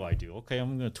 now what do I do? Okay,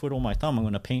 I'm gonna twiddle my thumb. I'm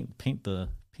gonna paint the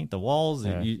walls.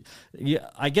 Yeah.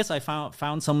 I guess I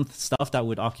found some stuff that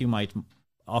would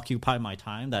occupy my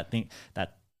time that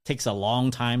takes a long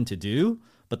time to do.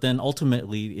 But then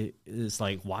ultimately, it's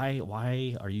like,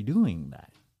 why are you doing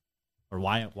that? Or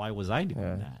why was I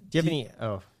doing that? Do you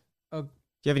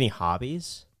have any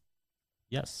hobbies?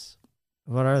 Yes.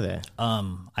 What are they?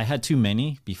 I had too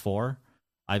many before.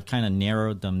 I've kind of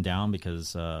narrowed them down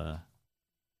because I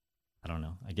don't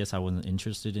know. I guess I wasn't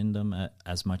interested in them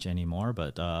as much anymore.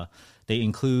 But they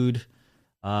include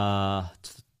top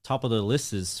of the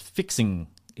list is fixing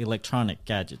electronic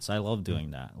gadgets. I love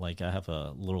doing that. Like, I have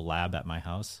a little lab at my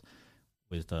house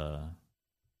with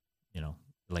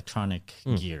electronic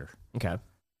gear. Okay.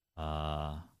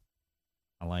 I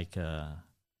like to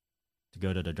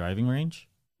go to the driving range.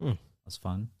 That's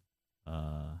fun.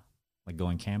 Like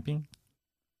going camping.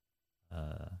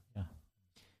 Yeah.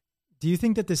 Do you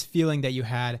think that this feeling that you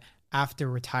had after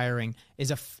retiring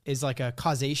is like a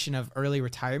causation of early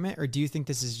retirement, or do you think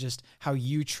this is just how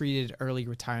you treated early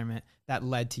retirement that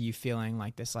led to you feeling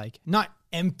like this, like, not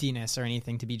emptiness or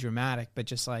anything to be dramatic, but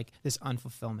just like this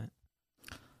unfulfillment?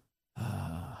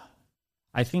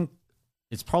 I think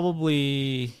it's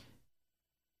probably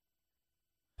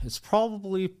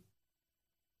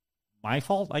my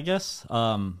fault, I guess,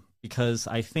 because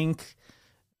I think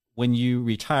when you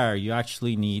retire, you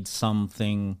actually need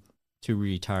something to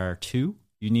retire to.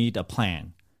 You need a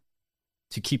plan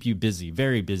to keep you busy,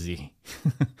 very busy.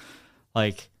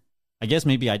 Like, I guess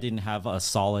maybe I didn't have a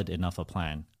solid enough a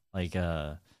plan. Like,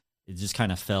 it just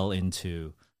kind of fell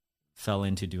into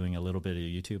doing a little bit of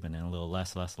YouTube and then a little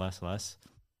less.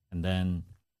 And then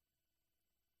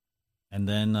and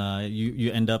then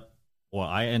you end up, well,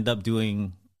 I end up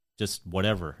doing just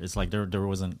whatever. It's like there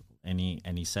wasn't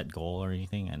any set goal or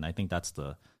anything, and I think that's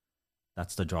the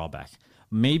drawback.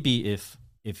 Maybe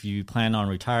if you plan on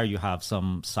retire, you have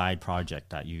some side project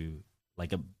that you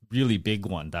like, a really big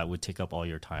one that would take up all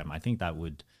your time. I think that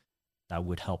would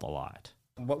help a lot.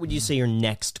 What would you say your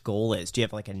next goal is? Do you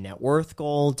have like a net worth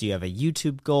goal? Do you have a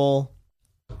YouTube goal?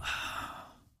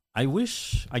 I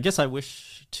guess I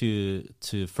wish to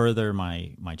further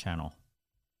my channel.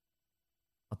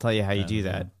 I'll tell you how you do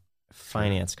that.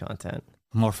 Finance content.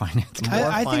 More finance.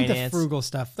 I think the frugal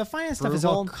stuff. The finance stuff is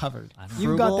all covered.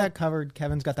 You've got that covered.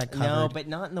 Kevin's got that covered. No, but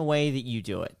not in the way that you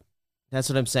do it. That's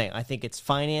what I'm saying. I think it's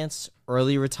finance,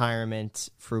 early retirement,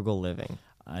 frugal living.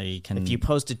 If you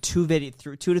posted 2 to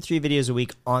 3 videos a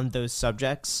week on those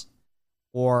subjects,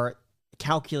 or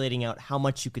calculating out how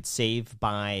much you could save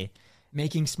by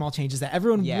making small changes that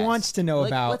everyone wants to know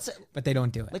about, but they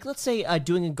don't do it. Like, let's say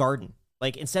doing a garden.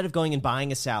 Like, instead of going and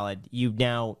buying a salad, you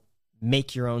now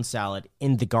make your own salad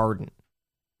in the garden.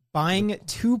 Buying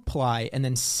 2-ply and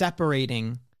then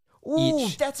separating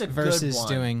each that's a versus good one.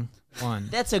 doing one.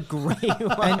 That's a great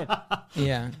one.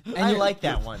 Yeah. And I like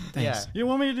that one. Thanks. Yeah. You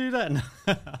want me to do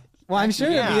that? Well, I'm sure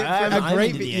it'd be a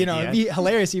great, it'd be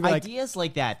hilarious. You'd be like, ideas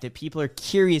like that people are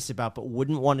curious about but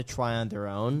wouldn't want to try on their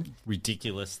own.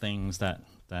 Ridiculous things that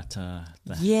yeah,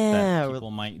 that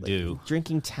people might do.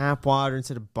 Drinking tap water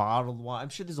instead of bottled water. I'm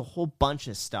sure there's a whole bunch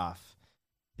of stuff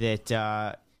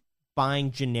that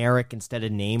buying generic instead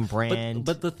of name brand.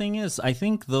 But the thing is, I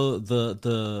think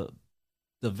the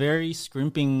very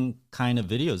scrimping kind of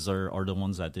videos are the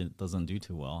ones that doesn't do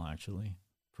too well, actually,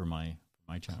 for my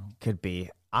channel. Could be.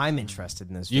 I'm interested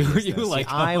in those videos. You like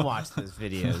I watch those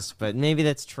videos, but maybe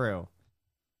that's true.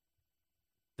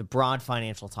 The broad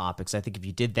financial topics, I think if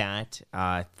you did that,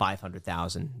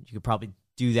 500,000, you could probably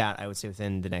do that, I would say,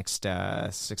 within the next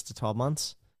 6 to 12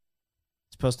 months.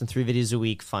 It's posting 3 videos a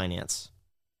week, finance.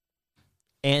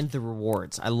 And the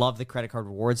rewards. I love the credit card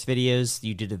rewards videos.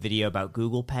 You did a video about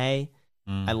Google Pay.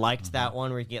 I liked that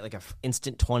one where you get like an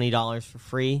instant $20 for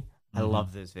free. I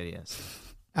love those videos.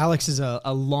 Alex is a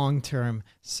long-term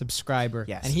subscriber.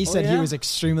 Yes. And he said he was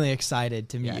extremely excited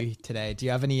to meet you today. Do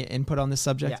you have any input on this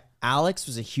subject? Yeah. Alex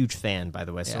was a huge fan, by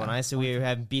the way. So when I said we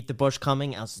have Beat the Bush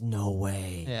coming, I was no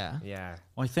way. Yeah. Yeah.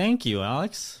 Well, thank you,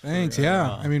 Alex. Thanks.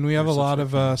 Yeah. I mean, we have a lot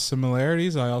of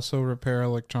similarities. I also repair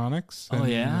electronics. Oh,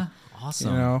 and, yeah?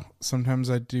 Awesome. You know, sometimes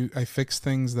I fix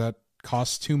things that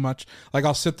cost too much. Like,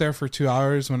 I'll sit there for 2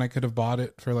 hours when I could have bought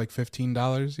it for like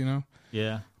 $15, you know?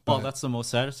 Yeah. Well, that's the most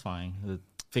satisfying.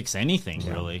 Fix anything,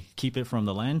 really. Keep it from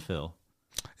the landfill.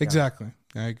 Exactly.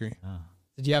 I agree.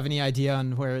 Did you have any idea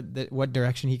on what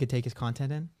direction he could take his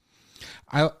content in?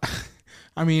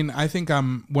 I mean, I think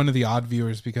I'm one of the odd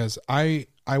viewers because I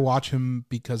watch him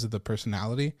because of the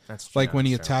personality. That's true. Like when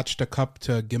he attached a cup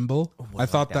to a gimbal. I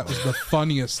thought that was the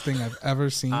funniest thing I've ever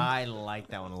seen. I like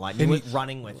that one a lot. You went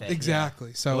running with it. Exactly.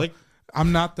 Yeah. So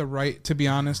I'm not the right, to be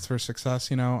honest, for success,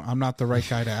 you know, I'm not the right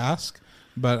guy to ask.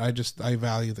 But I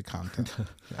value the content.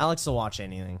 Alex will watch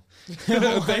anything.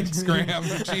 Thanks, Graham.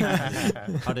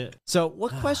 So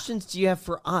what questions do you have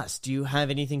for us? Do you have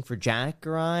anything for Jack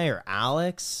or I or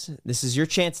Alex? This is your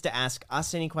chance to ask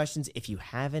us any questions if you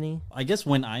have any. I guess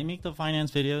when I make the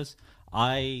finance videos,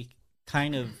 I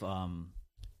kind of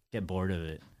get bored of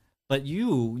it. But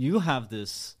you have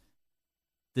this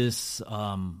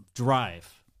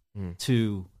drive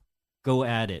to go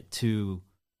at it, to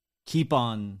keep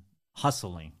on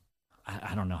hustling.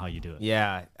 I don't know how you do it.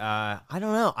 Yeah, I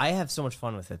don't know. I have so much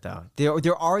fun with it, though.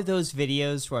 There are those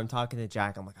videos where I'm talking to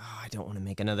Jack. I'm like, I don't want to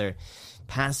make another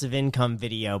passive income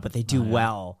video, but they do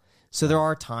well. So there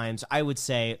are times, I would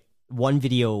say 1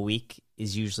 video a week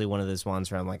is usually one of those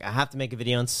ones where I'm like, I have to make a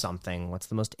video on something. What's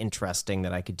the most interesting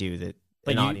that I could do that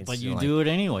an audience? But you do it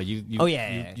anyway.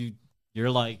 You're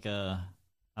like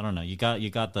I don't know. You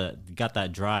got that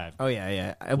drive. Oh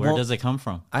yeah. Where does it come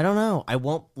from? I don't know. I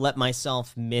won't let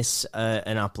myself miss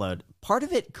an upload. Part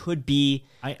of it could be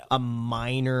a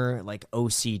minor like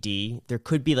OCD. There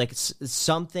could be like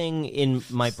something in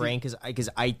my brain because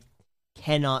I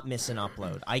cannot miss an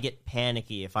upload. I get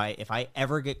panicky if I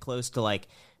ever get close to like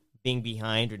being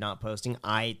behind or not posting.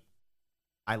 I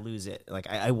lose it. Like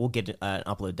I will get an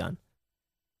upload done.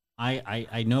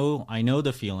 I know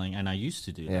the feeling, and I used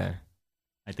to do that. Yeah.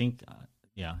 I think,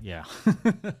 yeah.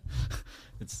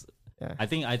 It's. Yeah. I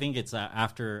think it's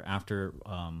after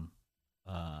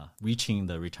reaching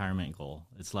the retirement goal.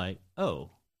 It's like,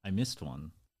 oh, I missed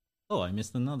one. Oh, I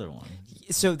missed another one.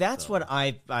 So that's what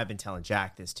I've been telling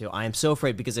Jack this too. I am so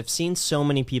afraid because I've seen so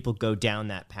many people go down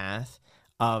that path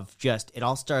of just it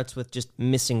all starts with just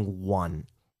missing one.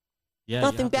 Yeah, you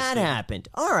Nothing have to bad stay- happened.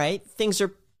 All right, things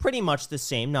are pretty much the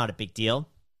same. Not a big deal.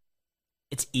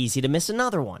 It's easy to miss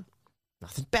another one.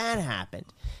 Nothing bad happened.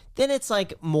 Then it's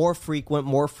like more frequent.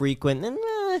 And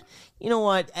you know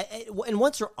what? And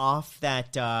once you're off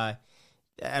that, I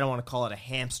don't want to call it a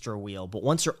hamster wheel, but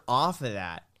once you're off of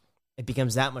that, it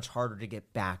becomes that much harder to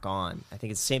get back on. I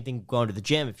think it's the same thing going to the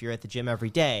gym. If you're at the gym every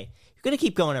day, you're going to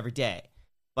keep going every day.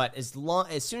 But as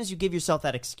soon as you give yourself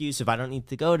that excuse of I don't need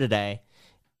to go today,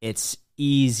 it's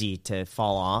easy to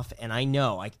fall off. And I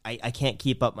know I can't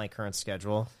keep up my current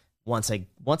schedule. Once I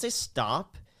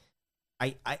stop,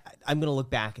 I'm gonna look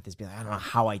back at this and be like, I don't know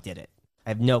how I did it. I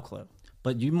have no clue.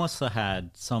 But you must have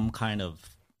had some kind of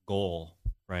goal,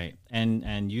 right?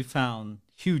 And you found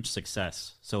huge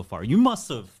success so far. You must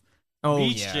have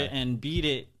reached it and beat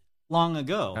it long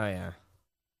ago. Oh yeah.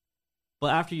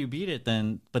 But after you beat it,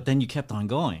 then you kept on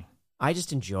going. I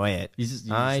just enjoy it. You just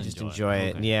enjoy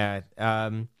it. Okay. Yeah.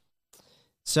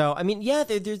 So I mean, yeah,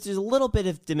 there's a little bit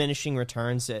of diminishing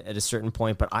returns at a certain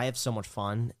point, but I have so much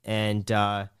fun, and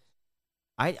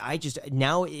I just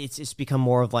now it's become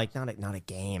more of like not a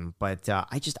game, but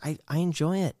I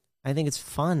enjoy it. I think it's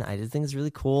fun. I just think it's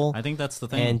really cool. I think that's the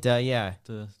thing. And yeah,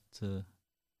 to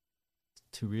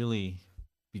really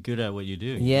be good at what you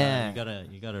do. Yeah.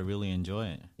 You gotta really enjoy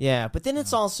it. yeah. But then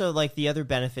it's also like the other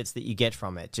benefits that you get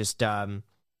from it. Just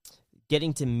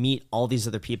getting to meet all these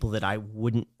other people that I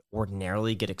wouldn't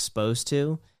ordinarily get exposed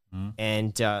to.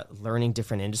 And learning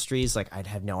different industries. Like I'd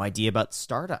have no idea about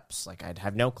startups. Like I'd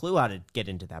have no clue how to get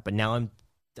into that. But now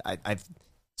I've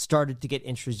started to get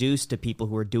introduced to people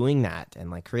who are doing that and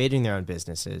like creating their own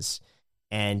businesses.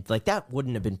 And like that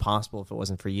wouldn't have been possible if it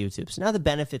wasn't for YouTube. So now the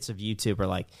benefits of YouTube are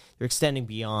like they're extending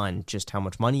beyond just how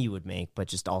much money you would make, but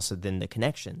just also then the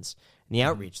connections and the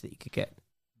outreach that you could get.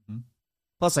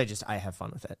 Plus, I have fun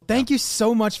with it. Thank you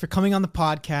so much for coming on the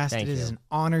podcast. Thank It is you. an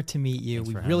honor to meet you. Thanks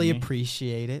We for really having me.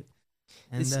 appreciate it.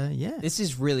 And yeah. This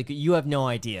is really good. You have no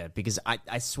idea because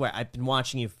I swear I've been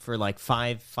watching you for like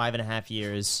 5.5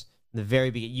 years. The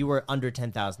very beginning, you were under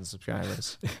 10,000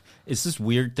 subscribers. It's this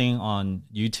weird thing on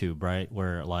YouTube, right?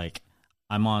 Where like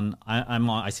I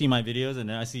see my videos and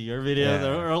then I see your videos, Yeah.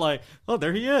 or like, oh,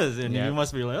 there he is, and Yeah. you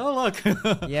must be like, oh,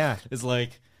 look, Yeah. It's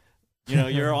like,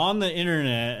 you're on the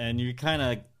internet and you kind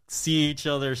of see each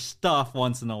other's stuff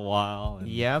once in a while. And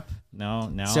Yep. now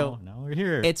we're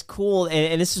here. It's cool,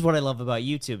 and this is what I love about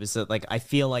YouTube is that like I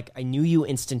feel like I knew you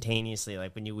instantaneously.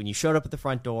 Like when you showed up at the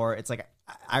front door, it's like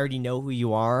I already know who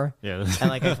you are. Yeah. And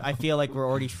like I feel like we're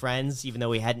already friends, even though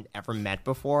we hadn't ever met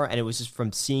before. And it was just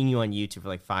from seeing you on YouTube for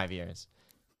like 5 years.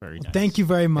 Very nice. Thank you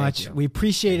very much. you. We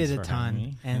appreciate Thanks it a for having ton.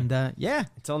 me. And yeah,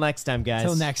 Until next time, guys.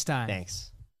 until next time.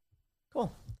 Thanks.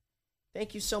 Cool.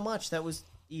 Thank you so much. That was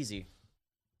easy.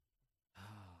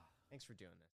 Thanks for doing this.